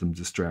focused. You don't want them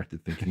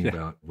distracted thinking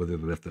about whether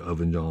they left the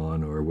oven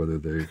on or whether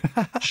they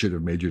should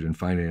have majored in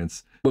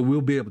finance. But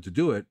we'll be able to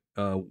do it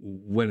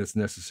when it's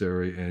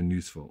necessary and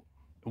useful.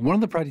 One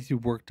of the projects you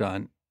worked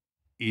on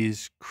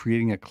is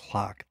creating a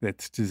clock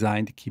that's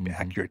designed to keep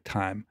accurate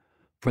time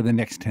for the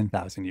next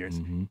 10,000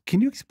 years. Can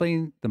you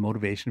explain the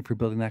motivation for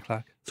building that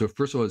clock? So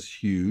first of all,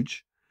 it's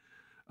huge.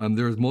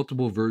 There's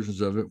multiple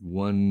versions of it.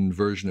 One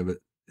version of it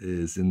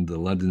is in the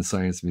London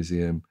Science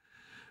Museum,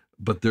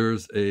 but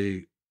there's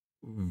a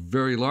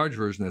very large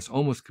version that's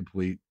almost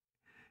complete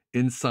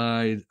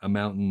inside a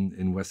mountain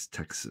in West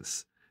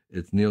Texas.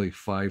 It's nearly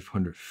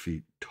 500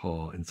 feet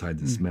tall inside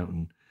this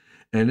mountain.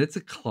 And it's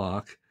a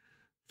clock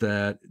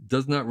that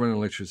does not run on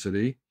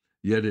electricity,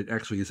 yet it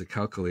actually is a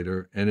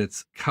calculator, and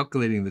it's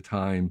calculating the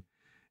time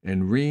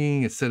and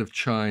ringing a set of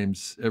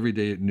chimes every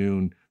day at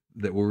noon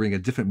that will ring a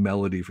different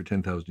melody for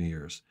 10,000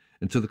 years.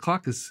 And so the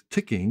clock is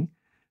ticking,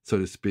 so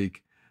to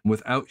speak,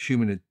 without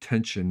human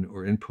attention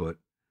or input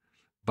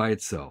by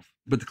itself.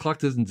 But the clock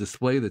doesn't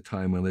display the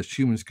time unless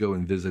humans go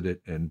and visit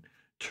it and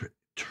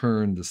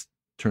turn the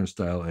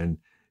turnstile and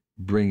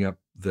bring up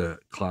the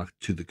clock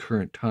to the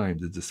current time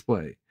to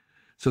display.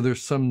 So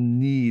there's some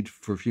need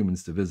for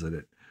humans to visit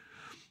it.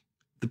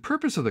 The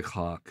purpose of the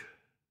clock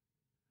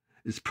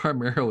is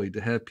primarily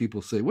to have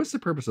people say, what's the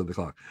purpose of the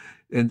clock?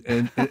 And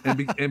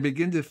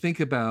begin to think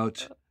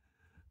about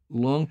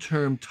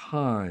long-term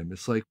time.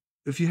 It's like,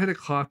 if you had a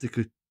clock that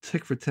could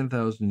tick for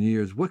 10,000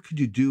 years, what could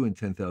you do in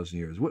 10,000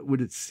 years? What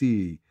would it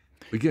see?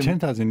 Again,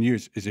 10,000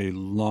 years is a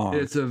long...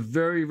 It's a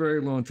very,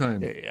 very long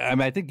time. I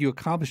mean, I think you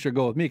accomplished your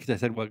goal with me because I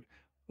said, well,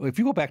 if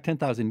you go back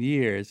 10,000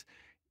 years,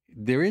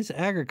 there is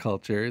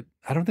agriculture.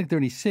 I don't think there are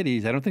any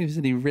cities. I don't think there's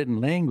any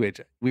written language.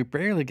 We're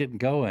barely getting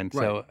going.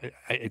 Right. So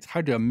it's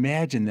hard to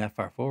imagine that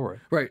far forward.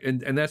 Right.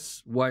 And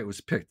that's why it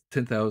was picked.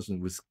 10,000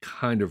 was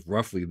kind of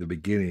roughly the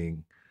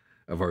beginning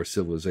of our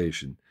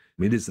civilization.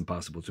 I mean, it is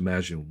impossible to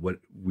imagine what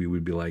we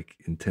would be like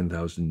in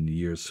 10,000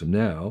 years from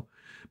now.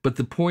 But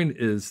the point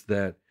is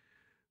that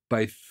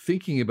by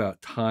thinking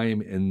about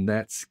time in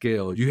that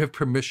scale, you have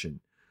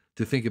permission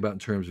to think about in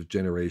terms of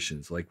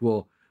generations. Like,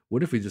 well,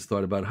 what if we just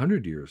thought about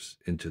 100 years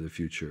into the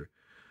future?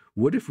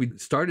 What if we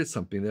started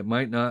something that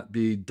might not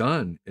be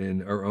done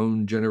in our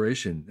own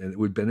generation and it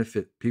would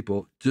benefit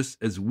people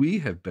just as we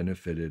have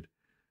benefited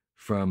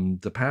from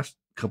the past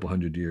couple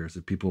hundred years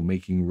of people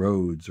making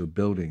roads or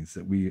buildings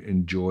that we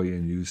enjoy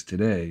and use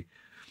today?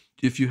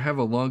 If you have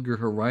a longer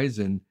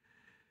horizon,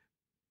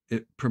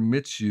 it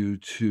permits you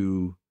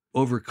to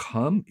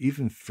overcome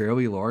even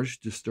fairly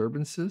large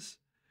disturbances.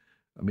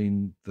 I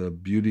mean, the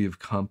beauty of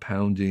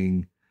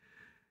compounding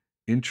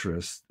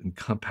interest and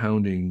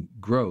compounding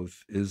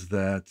growth is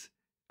that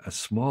a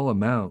small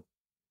amount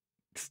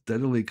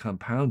steadily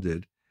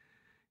compounded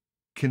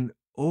can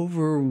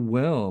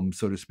overwhelm,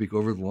 so to speak,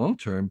 over the long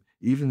term,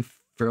 even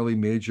fairly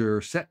major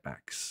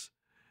setbacks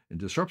and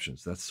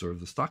disruptions. That's sort of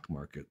the stock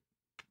market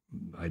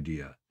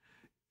idea.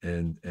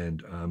 And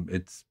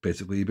it's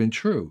basically been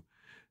true.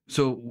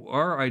 So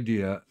our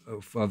idea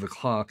of the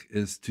clock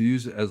is to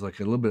use it as like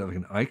a little bit of like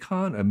an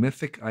icon, a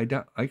mythic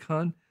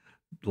icon,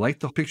 like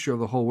the picture of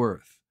the whole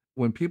Earth.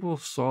 When people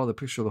saw the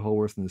picture of the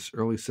whole Earth in the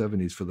early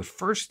 70s for the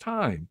first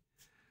time,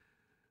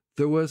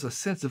 there was a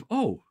sense of,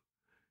 oh,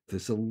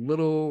 there's a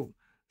little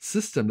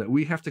system that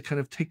we have to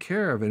kind of take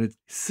care of. And it's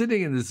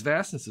sitting in this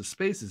vastness of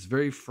space is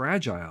very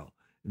fragile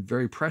and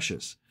very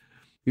precious.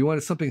 We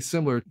wanted something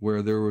similar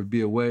where there would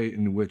be a way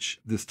in which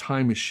this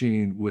time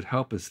machine would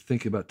help us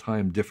think about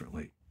time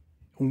differently.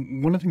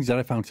 One of the things that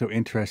I found so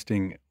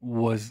interesting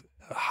was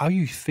how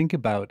you think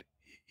about,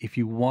 if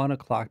you want a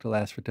clock to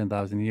last for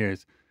 10,000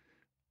 years,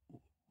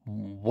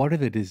 what are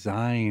the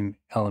design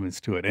elements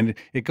to it? And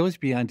it goes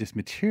beyond just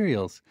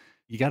materials.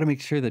 You got to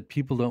make sure that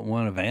people don't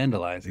want to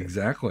vandalize it.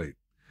 Exactly.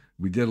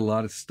 We did a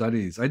lot of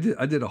studies. I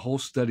did a whole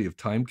study of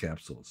time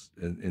capsules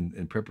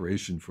in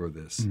preparation for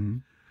this. Mm-hmm.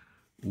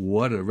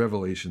 What a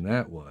revelation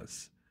that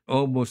was.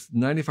 Almost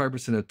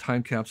 95% of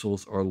time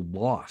capsules are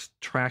lost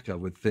track of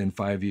within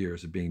 5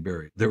 years of being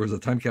buried. There was a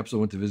time capsule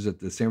I went to visit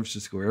the San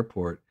Francisco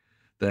airport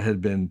that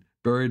had been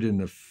buried in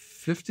the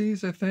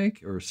 50s, I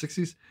think, or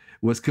 60s,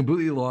 was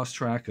completely lost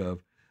track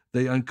of.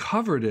 They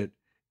uncovered it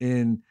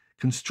in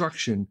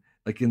construction,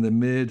 like in the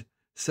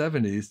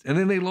mid-70s, and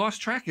then they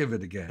lost track of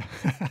it again.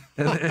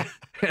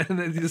 and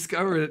they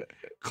discovered it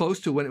close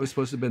to when it was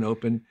supposed to have been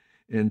open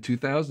in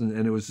 2000,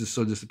 and it was just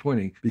so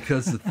disappointing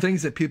because the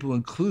things that people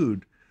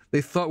include,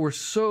 they thought were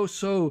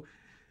so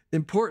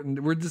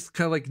important, were just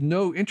kind of like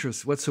no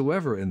interest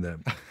whatsoever in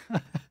them.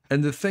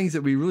 And the things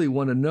that we really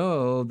want to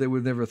know, they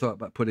would never thought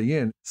about putting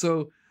in.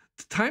 So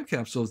the time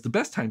capsules, the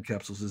best time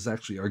capsules is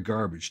actually our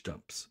garbage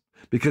dumps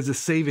because it's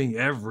saving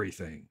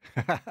everything.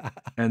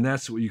 And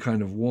that's what you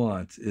kind of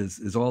want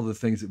is all the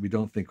things that we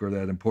don't think are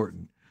that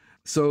important.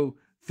 So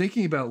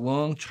thinking about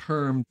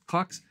long-term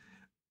clocks,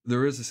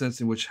 there is a sense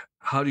in which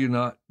how do you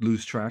not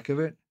lose track of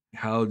it?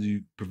 How do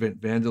you prevent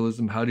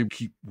vandalism? How do you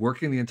keep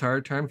working the entire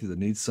time? Because it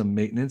needs some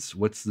maintenance.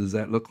 What does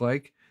that look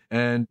like?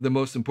 And the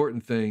most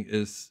important thing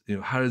is,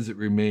 how does it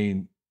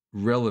remain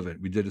relevant?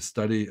 We did a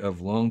study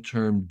of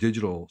long-term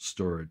digital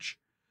storage,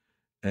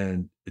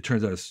 and it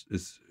turns out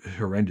it's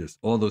horrendous.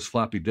 All those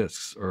floppy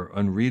disks are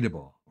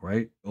unreadable,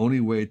 right?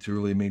 Only way to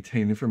really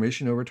maintain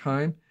information over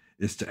time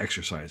is to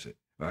exercise it.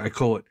 I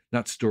call it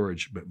not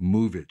storage, but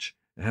movage.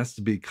 It has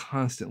to be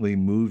constantly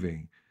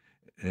moving,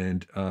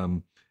 and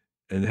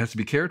it has to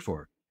be cared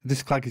for.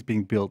 This clock is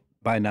being built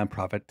by a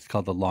nonprofit. It's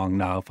called the Long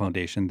Now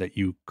Foundation that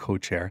you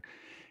co-chair.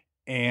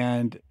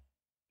 And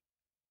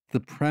the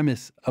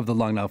premise of the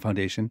Long Now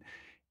Foundation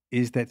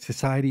is that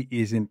society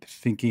isn't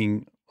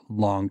thinking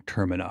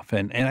long-term enough.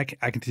 And I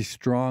can see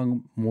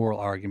strong moral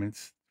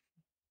arguments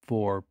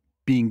for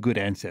being good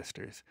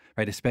ancestors,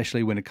 right?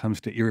 Especially when it comes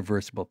to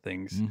irreversible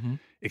things, mm-hmm.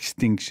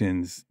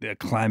 extinctions, the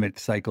climate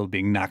cycle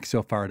being knocked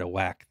so far out of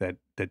whack that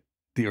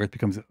the earth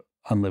becomes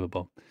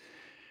unlivable.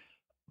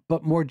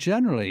 But more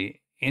generally,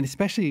 and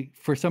especially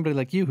for somebody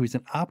like you who's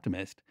an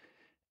optimist,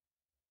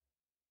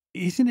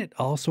 isn't it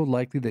also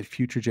likely that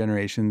future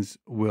generations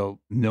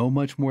will know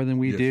much more than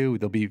we do?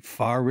 They'll be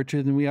far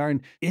richer than we are.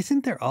 And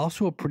isn't there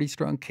also a pretty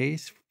strong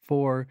case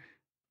for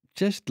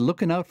just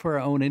looking out for our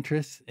own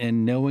interests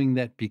and knowing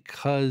that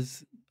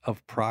because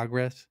of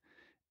progress,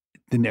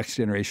 the next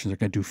generations are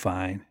going to do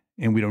fine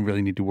and we don't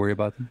really need to worry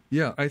about them?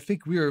 Yeah, I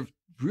think we are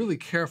really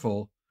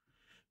careful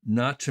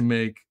not to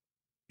make,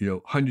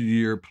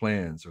 100-year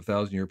plans or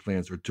 1,000-year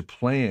plans or to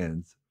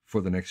plans for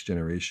the next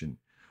generation.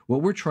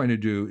 What we're trying to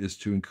do is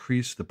to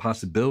increase the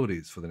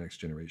possibilities for the next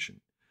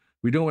generation.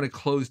 We don't want to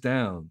close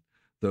down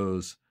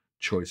those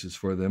choices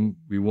for them.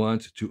 We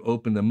want to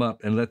open them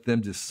up and let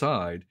them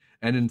decide.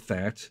 And in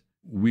fact,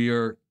 we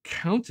are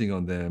counting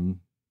on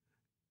them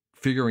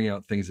figuring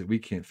out things that we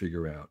can't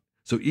figure out.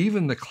 So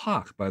even the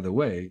clock, by the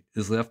way,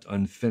 is left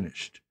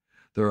unfinished.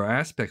 There are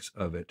aspects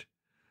of it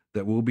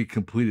that will be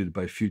completed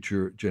by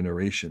future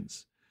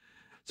generations.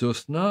 So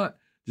it's not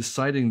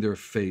deciding their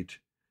fate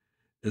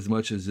as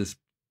much as just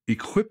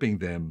equipping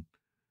them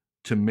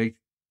to make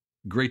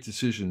great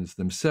decisions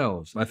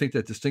themselves. I think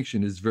that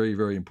distinction is very,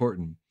 very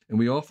important. And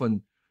we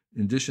often,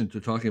 in addition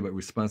to talking about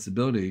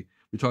responsibility,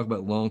 we talk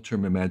about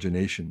long-term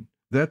imagination.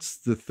 That's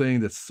the thing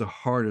that's the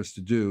hardest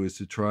to do, is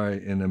to try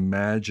and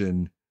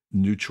imagine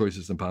new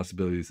choices and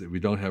possibilities that we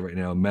don't have right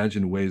now,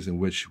 imagine ways in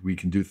which we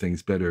can do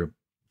things better.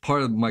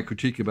 Part of my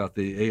critique about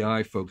the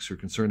AI folks who are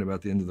concerned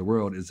about the end of the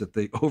world is that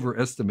they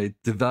overestimate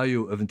the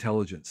value of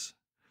intelligence.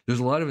 There's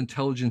a lot of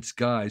intelligence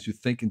guys who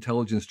think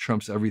intelligence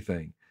trumps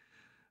everything.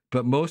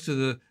 But most of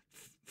the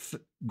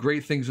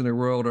great things in the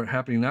world are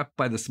happening not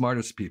by the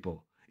smartest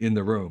people in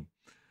the room.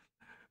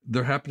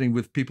 They're happening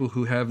with people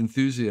who have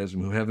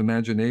enthusiasm, who have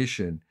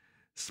imagination.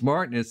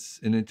 Smartness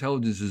and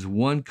intelligence is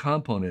one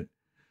component.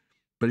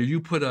 But if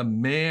you put a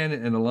man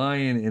and a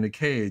lion in a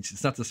cage,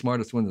 it's not the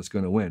smartest one that's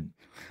going to win.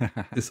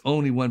 It's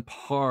only one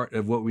part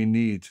of what we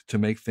need to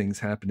make things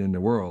happen in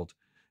the world.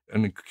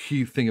 And the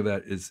key thing of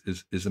that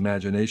is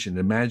imagination,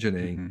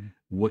 imagining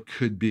what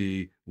could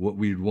be, what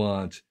we'd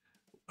want,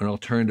 an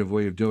alternative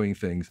way of doing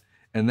things.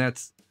 And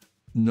that's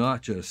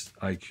not just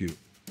IQ.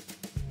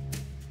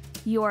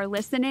 You're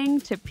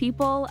listening to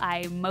People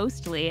I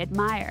Mostly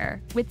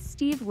Admire with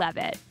Steve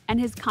Levitt and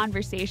his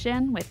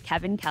conversation with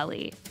Kevin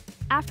Kelly.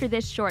 After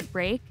this short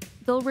break,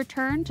 they'll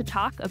return to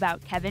talk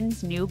about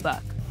Kevin's new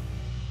book.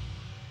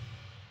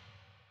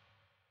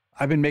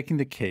 I've been making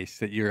the case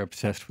that you're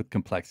obsessed with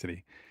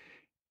complexity.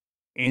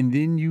 And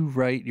then you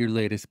write your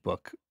latest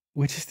book,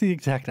 which is the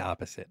exact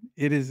opposite.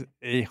 It is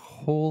a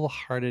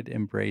wholehearted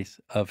embrace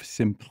of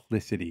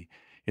simplicity.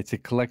 It's a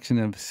collection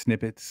of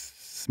snippets,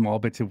 small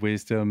bits of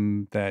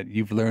wisdom that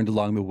you've learned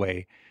along the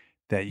way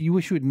that you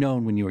wish you had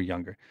known when you were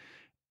younger.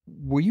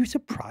 Were you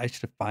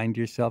surprised to find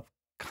yourself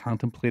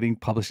contemplating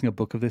publishing a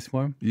book of this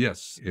form?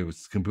 Yes, it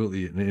was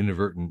completely an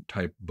inadvertent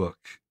type book.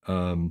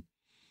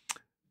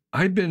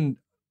 I've been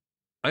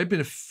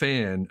a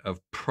fan of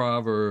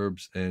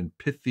proverbs and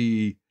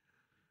pithy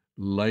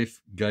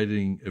life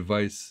guiding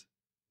advice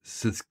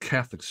since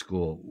Catholic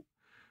school,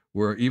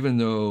 where even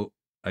though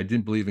I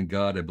didn't believe in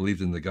God, I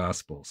believed in the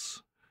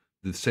Gospels.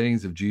 The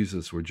sayings of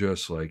Jesus were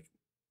just like,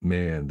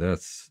 man,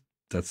 that's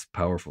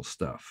powerful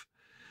stuff.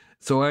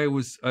 So I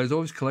was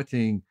always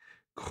collecting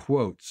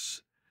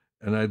quotes,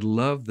 and I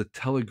love the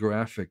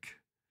telegraphic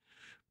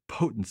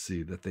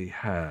potency that they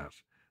have,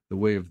 the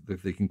way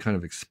that they can kind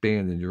of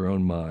expand in your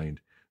own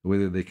mind, the way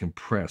that they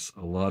compress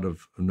a lot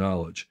of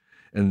knowledge.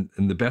 And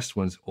the best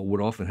ones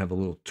would often have a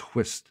little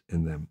twist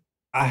in them.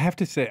 I have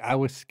to say, I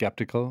was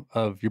skeptical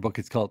of your book.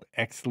 It's called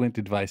Excellent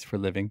Advice for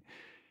Living.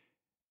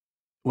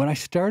 When I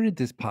started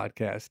this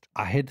podcast,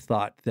 I had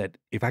thought that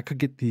if I could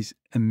get these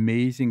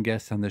amazing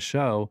guests on the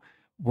show,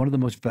 one of the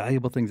most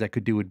valuable things I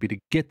could do would be to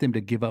get them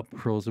to give up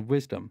pearls of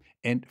wisdom.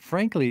 And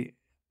frankly,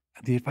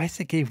 the advice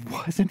I gave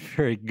wasn't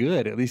very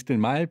good, at least in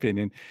my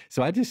opinion.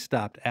 So I just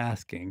stopped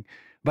asking.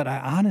 But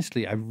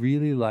I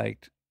really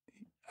liked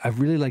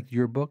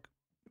your book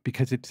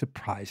because it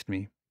surprised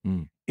me.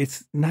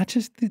 It's not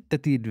just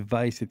that the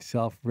advice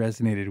itself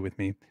resonated with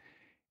me.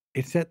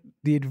 It's that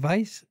the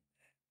advice,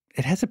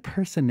 it has a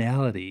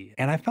personality.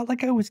 And I felt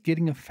like I was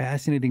getting a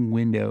fascinating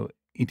window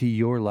into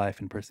your life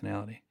and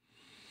personality.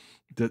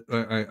 That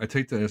I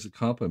take that as a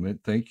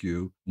compliment. Thank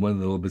you. One of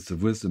the little bits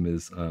of wisdom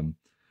is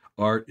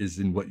art is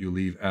in what you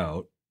leave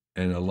out.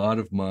 And a lot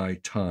of my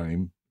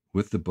time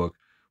with the book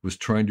was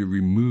trying to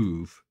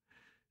remove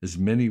as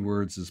many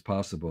words as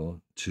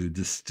possible to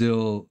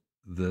distill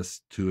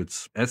this to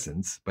its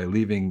essence by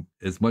leaving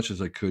as much as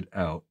I could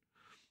out.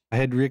 I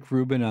had Rick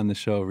Rubin on the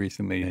show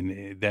recently,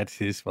 and that's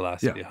his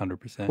philosophy, Yeah.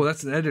 100%. Well,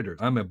 that's an editor.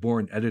 I'm a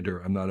born editor.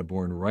 I'm not a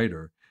born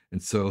writer.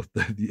 And so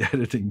the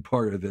editing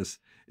part of this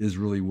is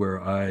really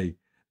where I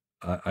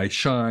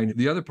shine.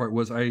 The other part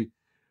was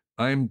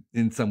I'm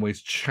in some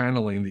ways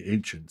channeling the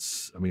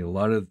ancients. I mean, a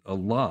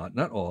lot,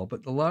 not all,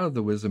 but a lot of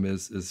the wisdom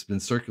has been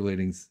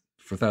circulating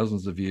for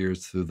thousands of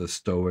years through the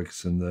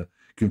Stoics and the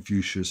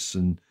Confucius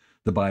and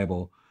the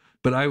Bible.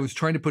 But I was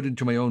trying to put it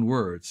into my own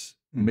words,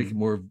 make it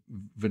more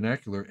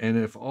vernacular, and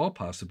if all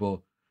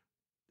possible,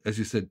 as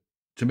you said,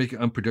 to make it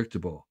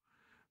unpredictable.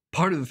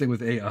 Part of the thing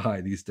with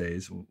AI these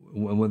days,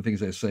 one of the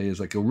things I say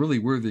is like a really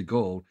worthy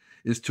goal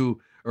is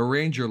to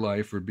arrange your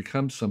life or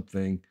become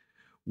something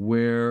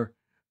where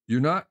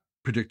you're not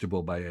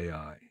predictable by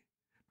AI.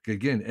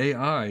 Again,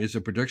 AI is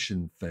a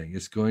prediction thing.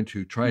 It's going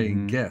to try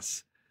and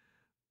guess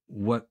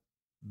what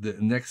the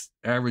next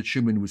average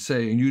human would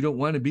say, and you don't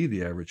want to be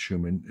the average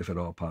human, if at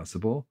all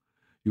possible.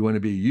 You want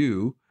to be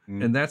you.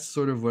 And that's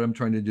sort of what I'm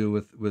trying to do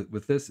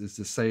with this, is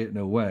to say it in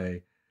a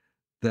way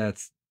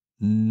that's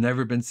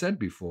never been said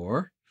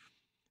before.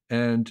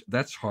 And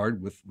that's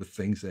hard with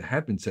things that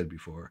have been said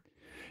before.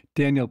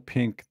 Daniel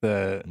Pink,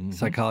 the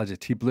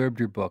psychologist, he blurbed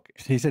your book.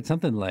 He said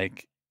something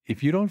like,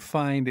 if you don't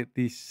find at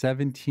least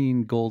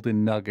 17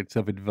 golden nuggets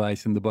of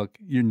advice in the book,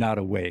 you're not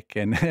awake.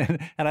 And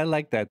and I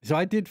like that. So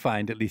I did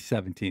find at least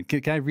 17.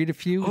 Can I read a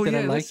few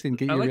I liked and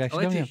get your reaction?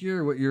 I'd like to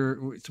hear what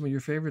some of your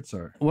favorites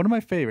are. One of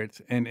my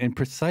favorites, and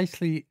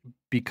precisely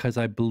because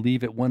I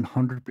believe it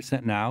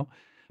 100% now,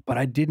 but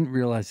I didn't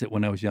realize it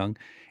when I was young.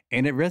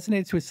 And it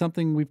resonates with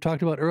something we've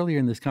talked about earlier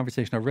in this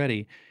conversation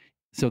already.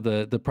 So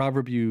the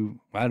proverb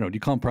I don't know, do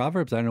you call them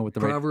proverbs? I don't know what the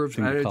proverbs,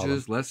 right thing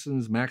adages,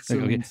 lessons,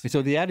 maxims. Okay.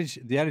 So the adage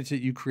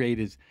that you create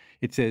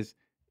it says,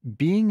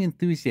 being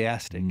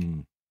enthusiastic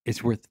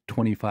is worth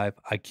 25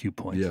 IQ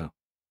points. Yeah.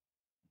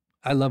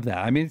 I love that.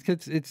 I mean,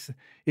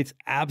 it's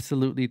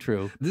absolutely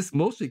true. This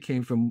mostly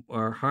came from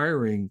our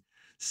hiring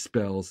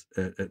spells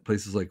at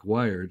places like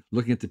Wired,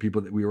 looking at the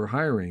people that we were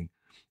hiring.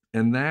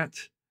 And that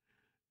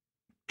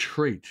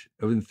trait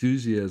of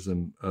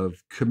enthusiasm,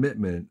 of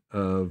commitment,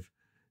 of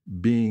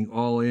being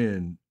all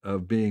in,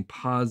 of being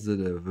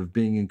positive, of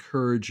being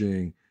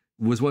encouraging,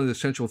 was one of the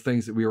essential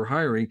things that we were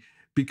hiring,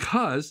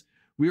 because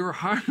we were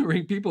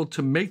hiring people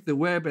to make the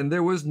web, and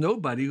there was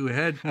nobody who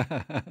had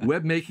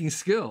web making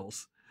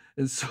skills.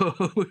 And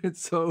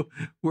so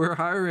we're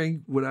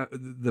hiring,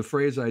 the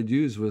phrase I'd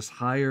use was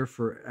hire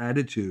for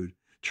attitude,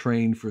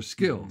 train for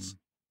skills.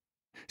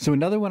 So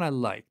another one I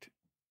liked,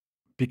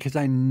 because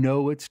I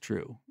know it's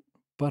true,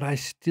 but I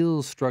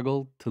still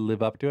struggle to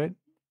live up to it,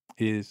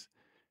 is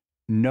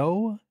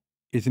no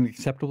is an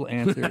acceptable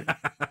answer,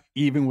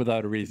 even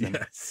without a reason.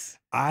 Yes.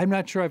 I'm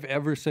not sure I've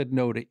ever said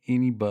no to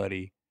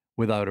anybody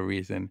without a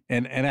reason.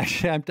 And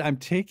actually, I'm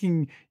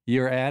taking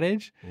your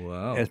adage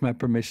as my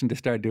permission to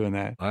start doing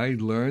that. I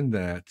learned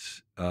that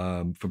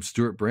from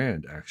Stuart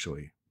Brand,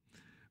 actually,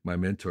 my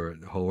mentor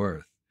at Whole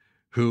Earth,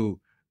 who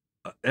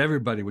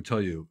everybody would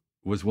tell you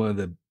was one of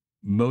the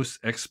most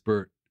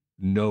expert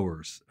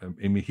knowers.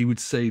 I mean, he would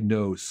say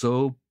no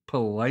so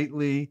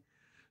politely,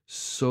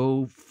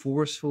 so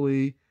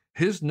forcefully.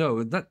 His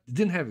no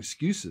didn't have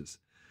excuses,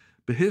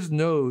 but his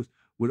no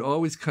would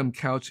always come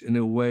couched in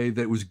a way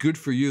that was good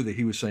for you, that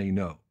he was saying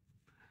no.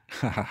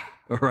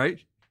 All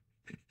right?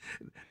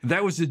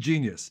 That was a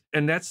genius.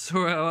 And that's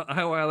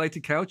how I like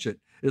to couch it.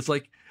 It's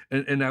like,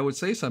 and I would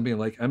say something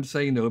like, I'm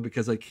saying no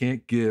because I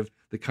can't give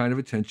the kind of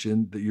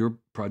attention that your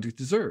project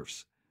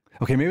deserves.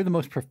 Okay, maybe the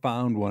most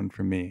profound one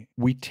for me.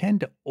 We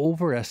tend to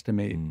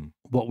overestimate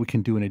what we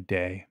can do in a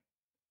day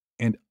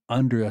and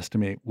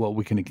underestimate what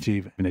we can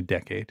achieve in a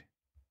decade.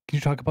 Can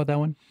you talk about that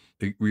one?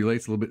 It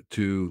relates a little bit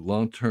to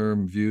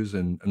long-term views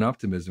and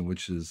optimism,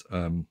 which is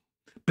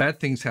bad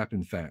things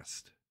happen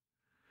fast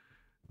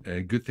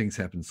and good things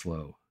happen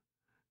slow.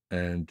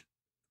 And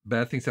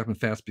bad things happen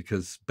fast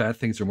because bad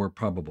things are more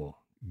probable.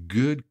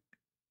 Good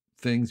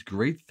things,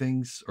 great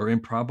things are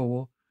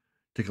improbable,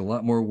 take a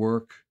lot more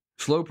work.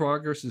 Slow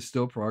progress is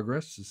still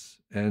progress.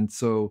 And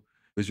so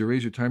as you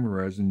raise your time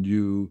horizon,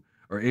 you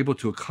are able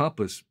to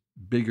accomplish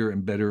bigger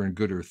and better and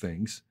gooder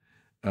things.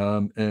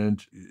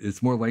 And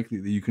it's more likely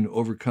that you can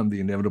overcome the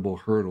inevitable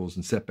hurdles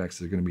and setbacks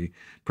that are going to be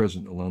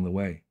present along the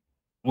way.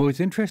 Well, what's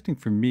interesting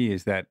for me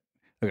is that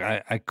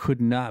I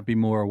could not be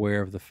more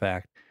aware of the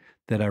fact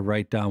that I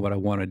write down what I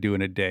want to do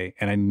in a day,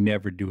 and I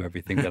never do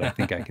everything that I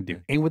think I can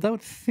do. And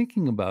without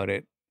thinking about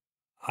it,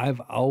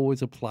 I've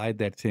always applied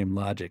that same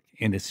logic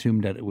and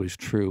assumed that it was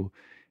true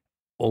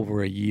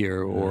over a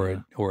year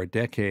or a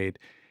decade.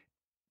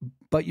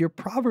 But your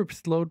proverb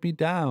slowed me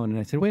down, and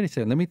I said, wait a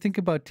second, let me think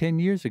about 10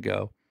 years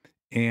ago.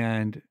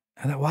 And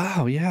I thought,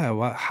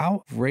 wow,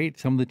 how great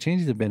some of the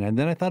changes have been. And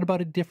then I thought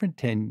about a different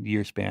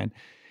 10-year span.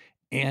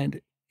 And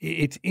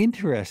it's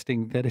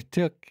interesting that it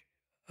took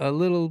a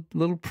little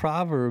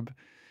proverb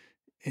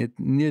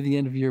near the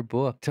end of your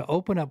book to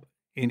open up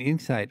an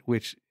insight,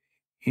 which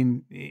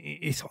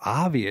is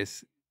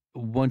obvious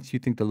once you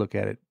think to look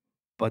at it.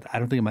 But I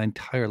don't think in my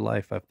entire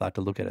life I've thought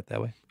to look at it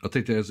that way. I'll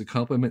take that as a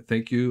compliment.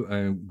 Thank you.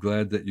 I'm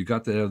glad that you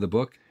got that out of the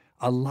book.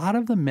 A lot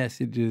of the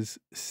messages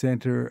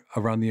center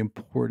around the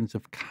importance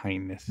of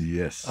kindness.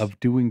 Yes. Of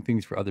doing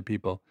things for other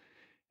people.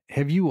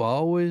 Have you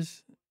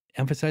always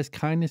emphasized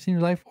kindness in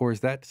your life, or is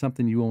that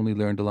something you only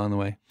learned along the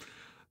way?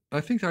 I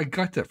think I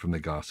got that from the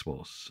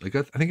Gospels. I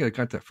think I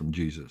got that from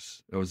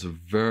Jesus. It was a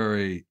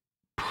very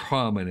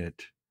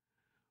prominent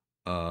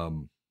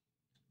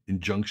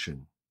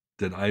injunction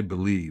that I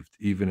believed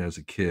even as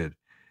a kid.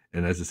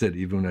 And as I said,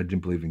 even when I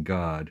didn't believe in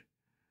God,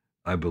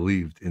 I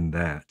believed in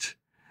that.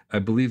 I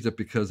believed it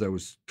because I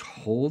was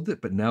told it,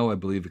 but now I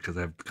believe it because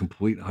I have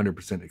complete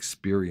 100%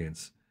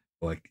 experience.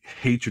 Like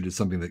hatred is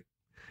something that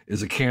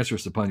is a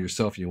cancerous upon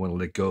yourself, and you want to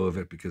let go of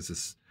it because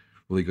it's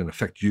really going to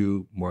affect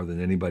you more than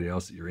anybody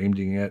else that you're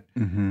aiming at.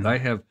 Mm-hmm. I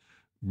have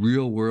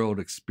real world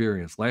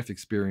experience, life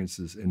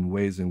experiences in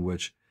ways in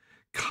which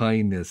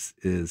kindness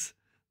is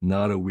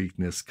not a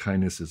weakness.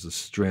 Kindness is a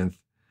strength.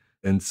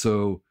 And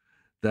so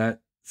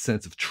that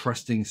sense of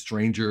trusting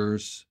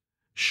strangers,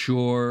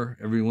 sure,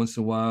 every once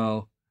in a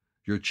while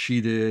you're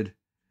cheated,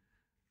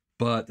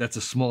 but that's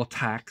a small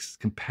tax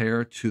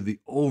compared to the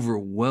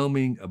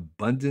overwhelming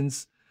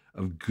abundance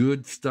of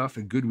good stuff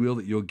and goodwill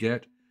that you'll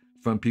get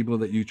from people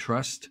that you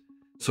trust.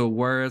 So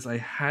whereas I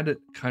had it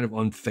kind of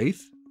on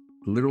faith,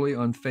 literally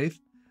on faith,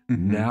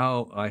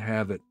 now I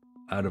have it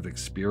out of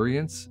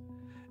experience.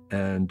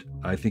 And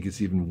I think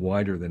it's even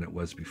wider than it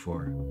was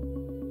before.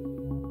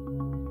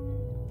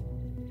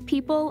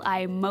 People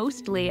I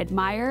Mostly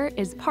Admire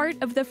is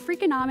part of the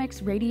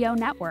Freakonomics Radio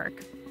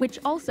Network, which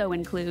also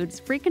includes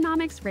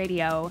Freakonomics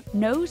Radio,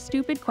 No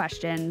Stupid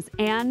Questions,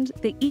 and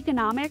The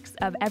Economics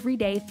of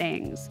Everyday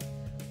Things.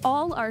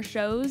 All our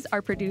shows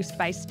are produced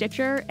by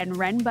Stitcher and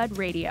Renbud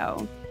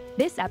Radio.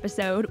 This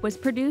episode was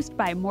produced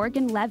by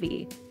Morgan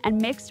Levy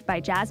and mixed by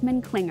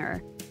Jasmine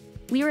Klinger.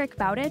 Lyric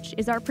Bowditch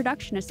is our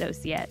production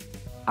associate.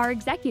 Our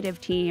executive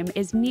team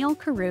is Neil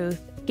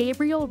Carruth,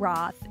 Gabriel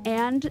Roth,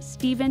 and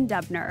Stephen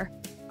Dubner.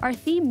 Our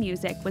theme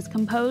music was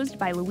composed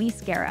by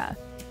Luis Guerra.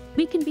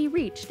 We can be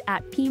reached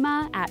at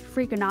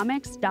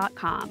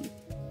pima@freakonomics.com.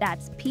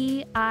 That's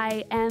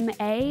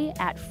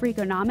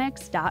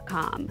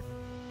PIMA@freakonomics.com.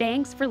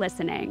 Thanks for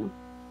listening.